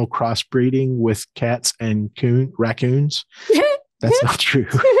experimental crossbreeding with cats and raccoons. That's not true.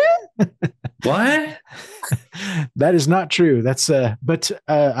 What? That is not true. That's but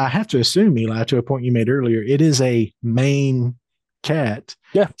I have to assume, Eli, to a point you made earlier, it is a Maine cat.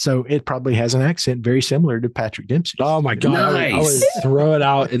 Yeah. So it probably has an accent very similar to Patrick Dempsey. Oh my God. Nice. I would throw it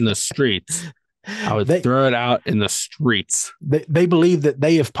out in the streets. Throw it out in the streets. They believe that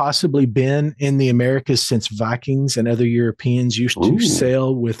they have possibly been in the Americas since Vikings and other Europeans used to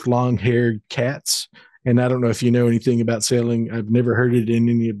sail with long-haired cats. And I don't know if you know anything about sailing. I've never heard it in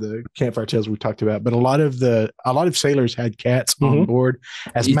any of the campfire tales we talked about, but a lot of sailors had cats on board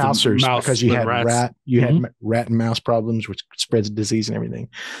as mousers because you had rat and mouse problems, which spreads disease and everything.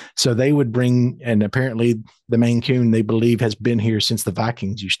 So they would bring, and apparently the Maine Coon, they believe, has been here since the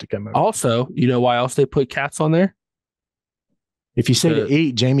Vikings used to come over. Also, you know why else they put cats on there? If you say to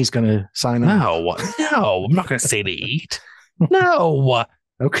eat, Jamie's going to sign off. No, I'm not going to say to eat. No.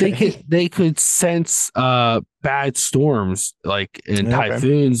 Okay. They could sense bad storms and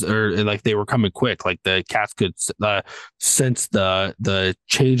typhoons or like they were coming quick. Like the cats could sense the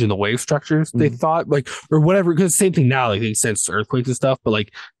change in the wave structures. They thought or whatever, because same thing now. Like they sense earthquakes and stuff, but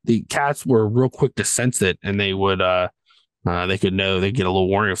like the cats were real quick to sense it, and they would they could know, they get a little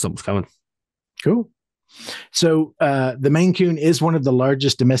warning if something's coming. Cool. So the Maine Coon is one of the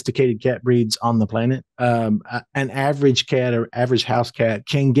largest domesticated cat breeds on the planet. An average cat or average house cat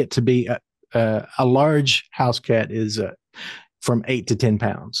can get to be a large house cat is from 8 to 10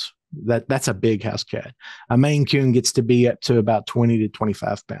 pounds. That's a big house cat. A Maine Coon gets to be up to about 20 to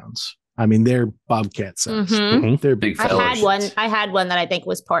 25 pounds. I mean, they're bobcat size. They're big fellas. I had one that I think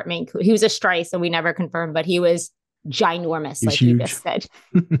was part Maine Coon. He was a Stray, so we never confirmed, but he was ginormous, like you just said.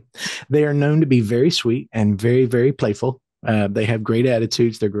 They are known to be very sweet and very, very playful. They have great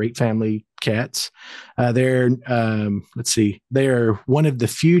attitudes. They're great family cats. They're one of the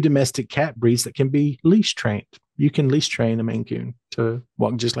few domestic cat breeds that can be leash trained. You can leash train a Maine Coon to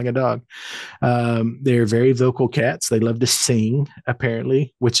walk just like a dog. They're very vocal cats. They love to sing,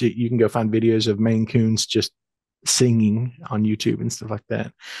 apparently, which you can go find videos of Maine Coons just singing on YouTube and stuff like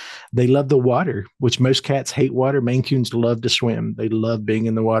that. They love the water, which most cats hate water. Maine Coons love to swim. They love being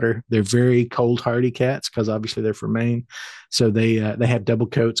in the water. They're very cold hardy cats because obviously they're from Maine. So they have double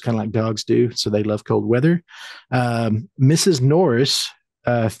coats, kind of like dogs do. So they love cold weather. Mrs. Norris,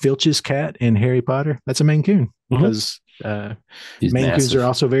 Filch's cat in Harry Potter, that's a Maine Coon because Maine Coons are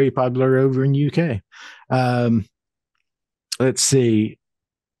also very popular over in UK. Let's see.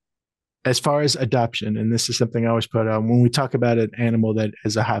 As far as adoption, and this is something I always put on, when we talk about an animal that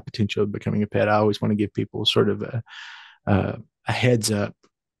has a high potential of becoming a pet, I always want to give people sort of a heads up.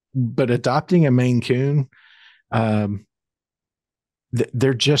 But adopting a Maine Coon,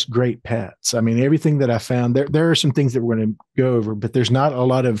 they're just great pets. I mean, everything that I found, there are some things that we're going to go over, but there's not a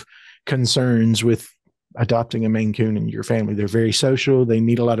lot of concerns with adopting a Maine Coon in your family. They're very social. They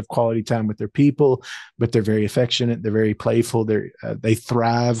need a lot of quality time with their people, but they're very affectionate. They're very playful. They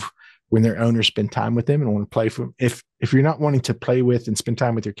thrive when their owners spend time with them and want to play for them. If you're not wanting to play with and spend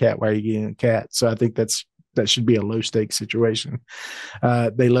time with your cat, why are you getting a cat? So I think that should be a low stakes situation.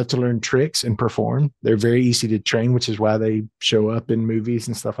 They love to learn tricks and perform. They're very easy to train, which is why they show up in movies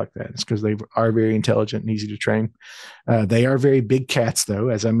and stuff like that. It's because they are very intelligent and easy to train. They are very big cats though,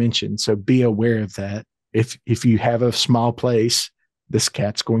 as I mentioned. So be aware of that. If you have a small place, this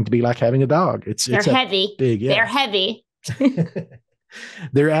cat's going to be like having a dog. They're heavy. Big, yeah. They're heavy.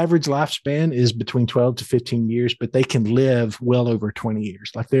 Their average lifespan is between 12 to 15 years, but they can live well over 20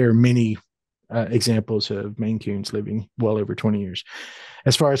 years. Like there are many examples of Maine Coons living well over 20 years.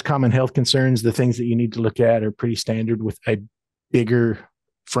 As far as common health concerns, the things that you need to look at are pretty standard with a bigger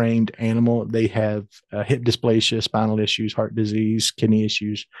framed animal. They have hip dysplasia, spinal issues, heart disease, kidney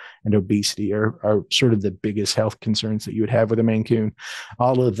issues, and obesity are sort of the biggest health concerns that you would have with a Maine Coon.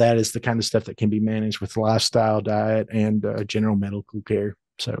 All of that is the kind of stuff that can be managed with lifestyle, diet, and general medical care.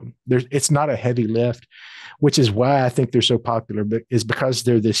 So it's not a heavy lift, which is why I think they're so popular, but is because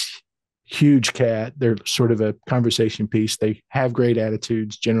they're this huge cat. They're sort of a conversation piece. They have great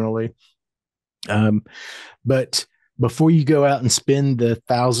attitudes generally. But before you go out and spend the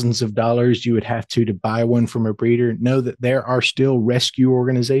thousands of dollars you would have to buy one from a breeder, know that there are still rescue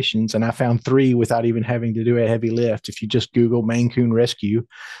organizations. And I found 3 without even having to do a heavy lift. If you just Google Maine Coon Rescue,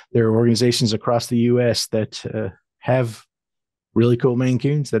 there are organizations across the U.S. that have really cool Maine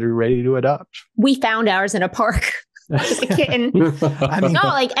Coons that are ready to adopt. We found ours in a park. As a kitten.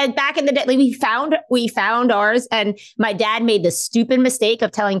 And back in the day, like, we found ours, and my dad made the stupid mistake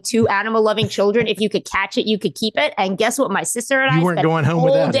of telling 2 animal-loving children, if you could catch it, you could keep it. And guess what? My sister and I spent going home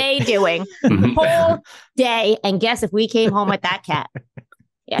the whole day doing, whole day. And guess if we came home with that cat?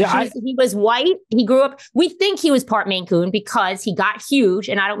 He was white. He grew up. We think he was part Maine Coon because he got huge,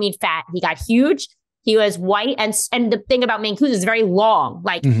 and I don't mean fat. He got huge. He was white, and the thing about Maine Coons is very long,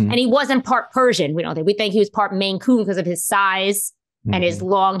 and he wasn't part Persian. We think he was part Maine Coon because of his size and his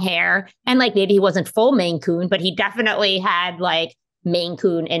long hair, and maybe he wasn't full Maine Coon, but he definitely had Maine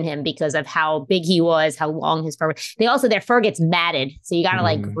Coon in him because of how big he was, how long his fur. Their fur gets matted, so you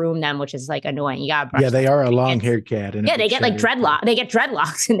gotta groom them, which is annoying. You gotta brush. Yeah, they are a long-haired cat. Yeah, they get dreadlock. They get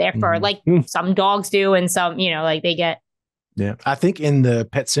dreadlocks in their fur, some dogs do, and some they get. Yeah, I think in the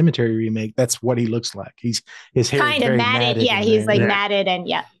Pet Sematary remake, that's what he looks like. His hair kind of matted. Yeah, he's matted and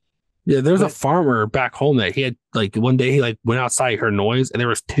yeah. Yeah, there's a farmer back home that he had one day he went outside, he heard noise, and there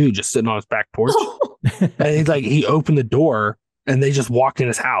was 2 just sitting on his back porch. And he opened the door and they just walked in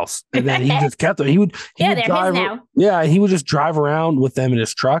his house, and then he just kept them. He would drive. Now. Yeah, he would just drive around with them in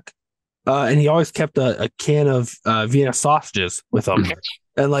his truck, and he always kept a can of Vienna sausages with him.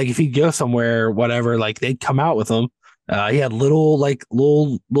 And if he'd go somewhere, whatever, they'd come out with him. He had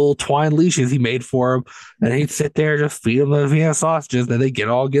little twine leashes he made for him, and he'd sit there just feed them the Vienna sausages. Then they get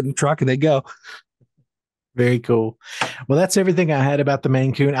in the truck and they go. Very cool. Well, that's everything I had about the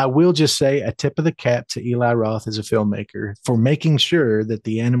Maine Coon. I will just say a tip of the cap to Eli Roth as a filmmaker for making sure that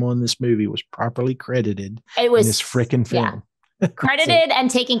the animal in this movie was properly credited in this freaking film. Yeah. Credited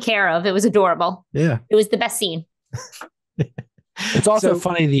and taken care of. It was adorable. Yeah. It was the best scene. It's also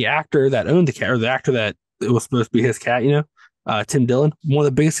funny, the actor that owned the cat, or the actor that it was supposed to be his cat, Tim Dillon, one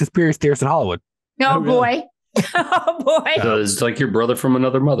of the biggest conspiracy theorists in Hollywood. Oh boy. Oh boy. It's like your brother from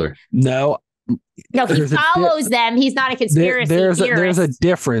another mother. No, he follows them. He's not a conspiracy theorist. There's a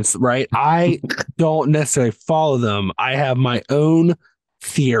difference, right? I don't necessarily follow them. I have my own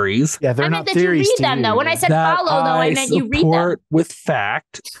theories. Yeah, they're not theories. You read them, though. When I said follow, though, I meant you read them. With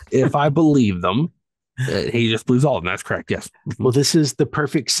fact, if I believe them. He just believes all of them. That's correct. Yes. Well, this is the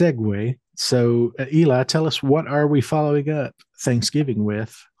perfect segue. So, Eli, tell us, what are we following up Thanksgiving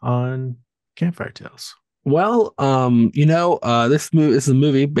with on Campfire Tales? Well, this is a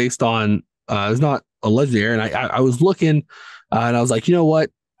movie based on. It's not a legendary, and I was looking, and I was like, you know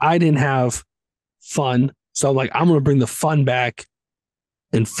what? I didn't have fun, so I'm like, I'm going to bring the fun back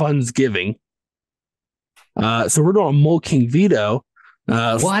in Funsgiving. So we're doing a Mole King Veto.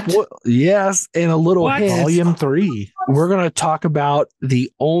 What? Yes, and a little hint. Volume 3. We're going to talk about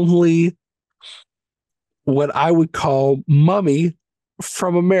the only what I would call mummy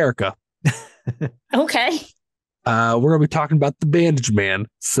from America. Okay. We're going to be talking about the Bandage Man.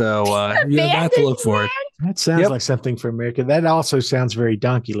 So you have to look for it. That sounds like something for America. That also sounds very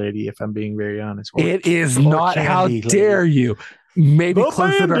Donkey Lady, if I'm being very honest. It is not. How dare you? Maybe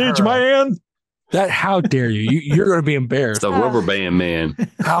closer to her. Man. How dare you? You're going to be embarrassed. It's the Rubber Band Man.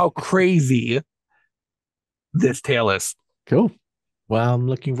 How crazy this tale is. Cool. Well, I'm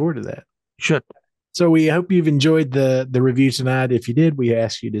looking forward to that. You should. So we hope you've enjoyed the review tonight. If you did, we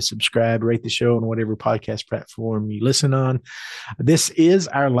ask you to subscribe, rate the show on whatever podcast platform you listen on. This is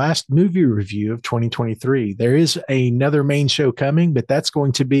our last movie review of 2023. There is another main show coming, but that's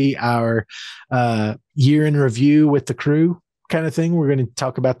going to be our year in review with the crew kind of thing. We're going to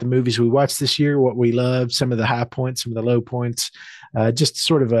talk about the movies we watched this year, what we loved, some of the high points, some of the low points, just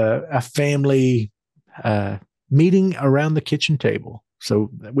sort of a family meeting around the kitchen table.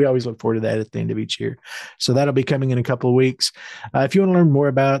 So we always look forward to that at the end of each year. So that'll be coming in a couple of weeks. If you want to learn more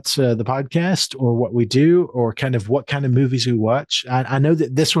about the podcast or what we do or kind of what kind of movies we watch, I know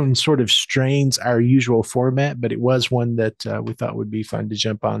that this one sort of strains our usual format, but it was one that we thought would be fun to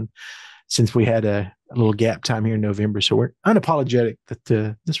jump on since we had a little gap time here in November. So we're unapologetic that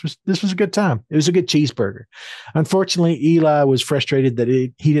this was a good time. It was a good cheeseburger. Unfortunately, Eli was frustrated that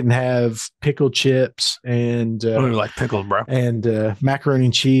he didn't have pickled chips and I don't even like pickles, bro. and macaroni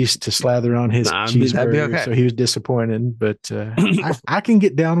and cheese to slather on his cheeseburger. That'd be okay. So he was disappointed, but I can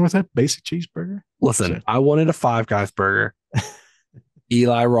get down with a basic cheeseburger. Listen, I wanted a Five Guys burger.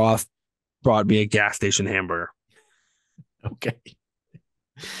 Eli Roth brought me a gas station hamburger. Okay.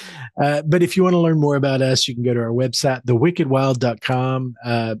 But if you want to learn more about us, you can go to our website, thewickedwild.com.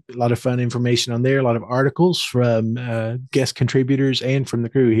 A lot of fun information on there, a lot of articles from guest contributors and from the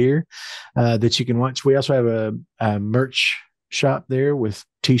crew here that you can watch. We also have a merch shop there with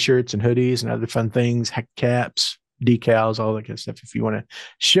t-shirts and hoodies and other fun things, caps, decals, all that kind of stuff. If you want to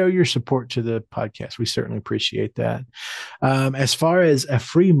show your support to the podcast, we certainly appreciate that. As far as a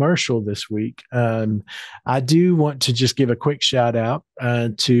free commercial this week, I do want to just give a quick shout out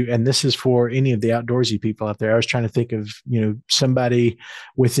to, and this is for any of the outdoorsy people out there. I was trying to think of, somebody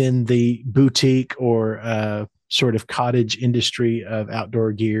within the boutique or sort of cottage industry of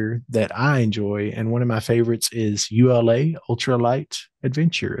outdoor gear that I enjoy. And one of my favorites is ULA, Ultralight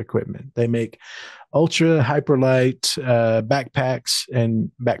Adventure Equipment. They make ultra hyperlight backpacks and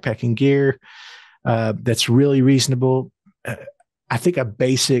backpacking gear that's really reasonable. I think a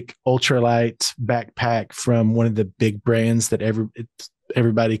basic ultralight backpack from one of the big brands that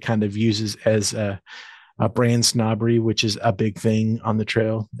everybody kind of uses as a brand snobbery, which is a big thing on the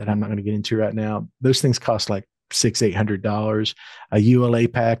trail that I'm not going to get into right now. Those things cost like $600-800. A ULA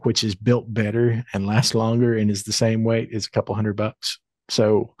pack, which is built better and lasts longer and is the same weight, is a couple $100.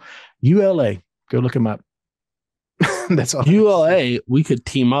 So ULA, go look them up. That's all. ULA, we could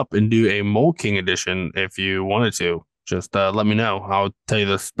team up and do a Mole King edition if you wanted to. Just let me know. I'll tell you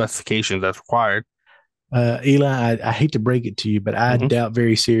the specifications that's required. Eli, I hate to break it to you, but I doubt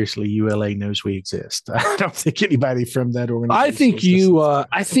very seriously ULA knows we exist. I don't think anybody from that organization. I think you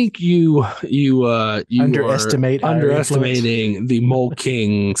underestimating the Mole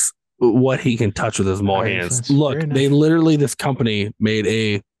King's what he can touch with his mole hands. Look, this company made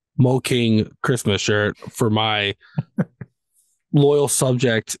a Mole King Christmas shirt for my loyal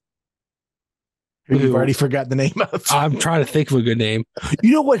subject. You've already forgot the name of. I'm trying to think of a good name.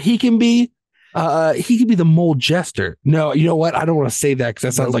 You know what he can be? He could be the Mole Jester. No, you know what? I don't want to say that because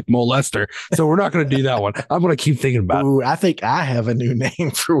that sounds like molester. So we're not going to do that one. I'm going to keep thinking about it. I think I have a new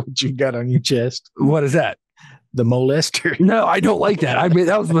name for what you got on your chest. What is that? The molester. No, I don't like that. I mean,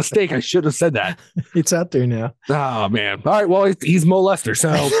 that was a mistake. I should have said that. It's out there now. Oh, man. All right. Well, he's molester.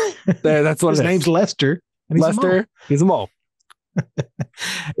 So that's what his name's Lester. And he's a mole.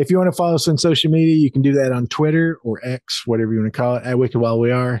 If you want to follow us on social media, you can do that on Twitter or X, whatever you want to call it, at Wicked While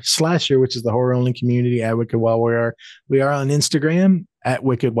We Are, Slasher, which is the horror only community, at Wicked While We Are. We are on Instagram at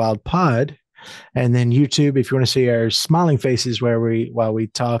Wicked Wild Pod, and then YouTube if you want to see our smiling faces while we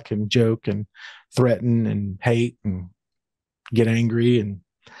talk and joke and threaten and hate and get angry and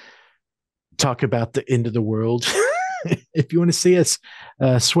talk about the end of the world. If you want to see us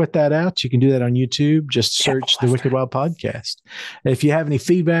sweat that out, you can do that on YouTube. Just search the Wicked Wild Podcast. If you have any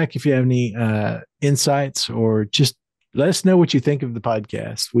feedback, if you have any insights, or just let us know what you think of the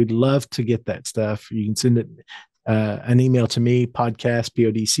podcast. We'd love to get that stuff. You can send it an email to me, podcast,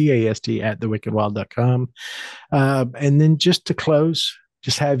 podcast, at thewickedwild.com. And then just to close,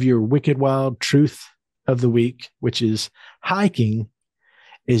 just have your Wicked Wild truth of the week, which is hiking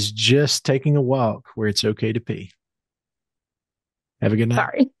is just taking a walk where it's okay to pee. Have a good night.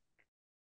 Sorry.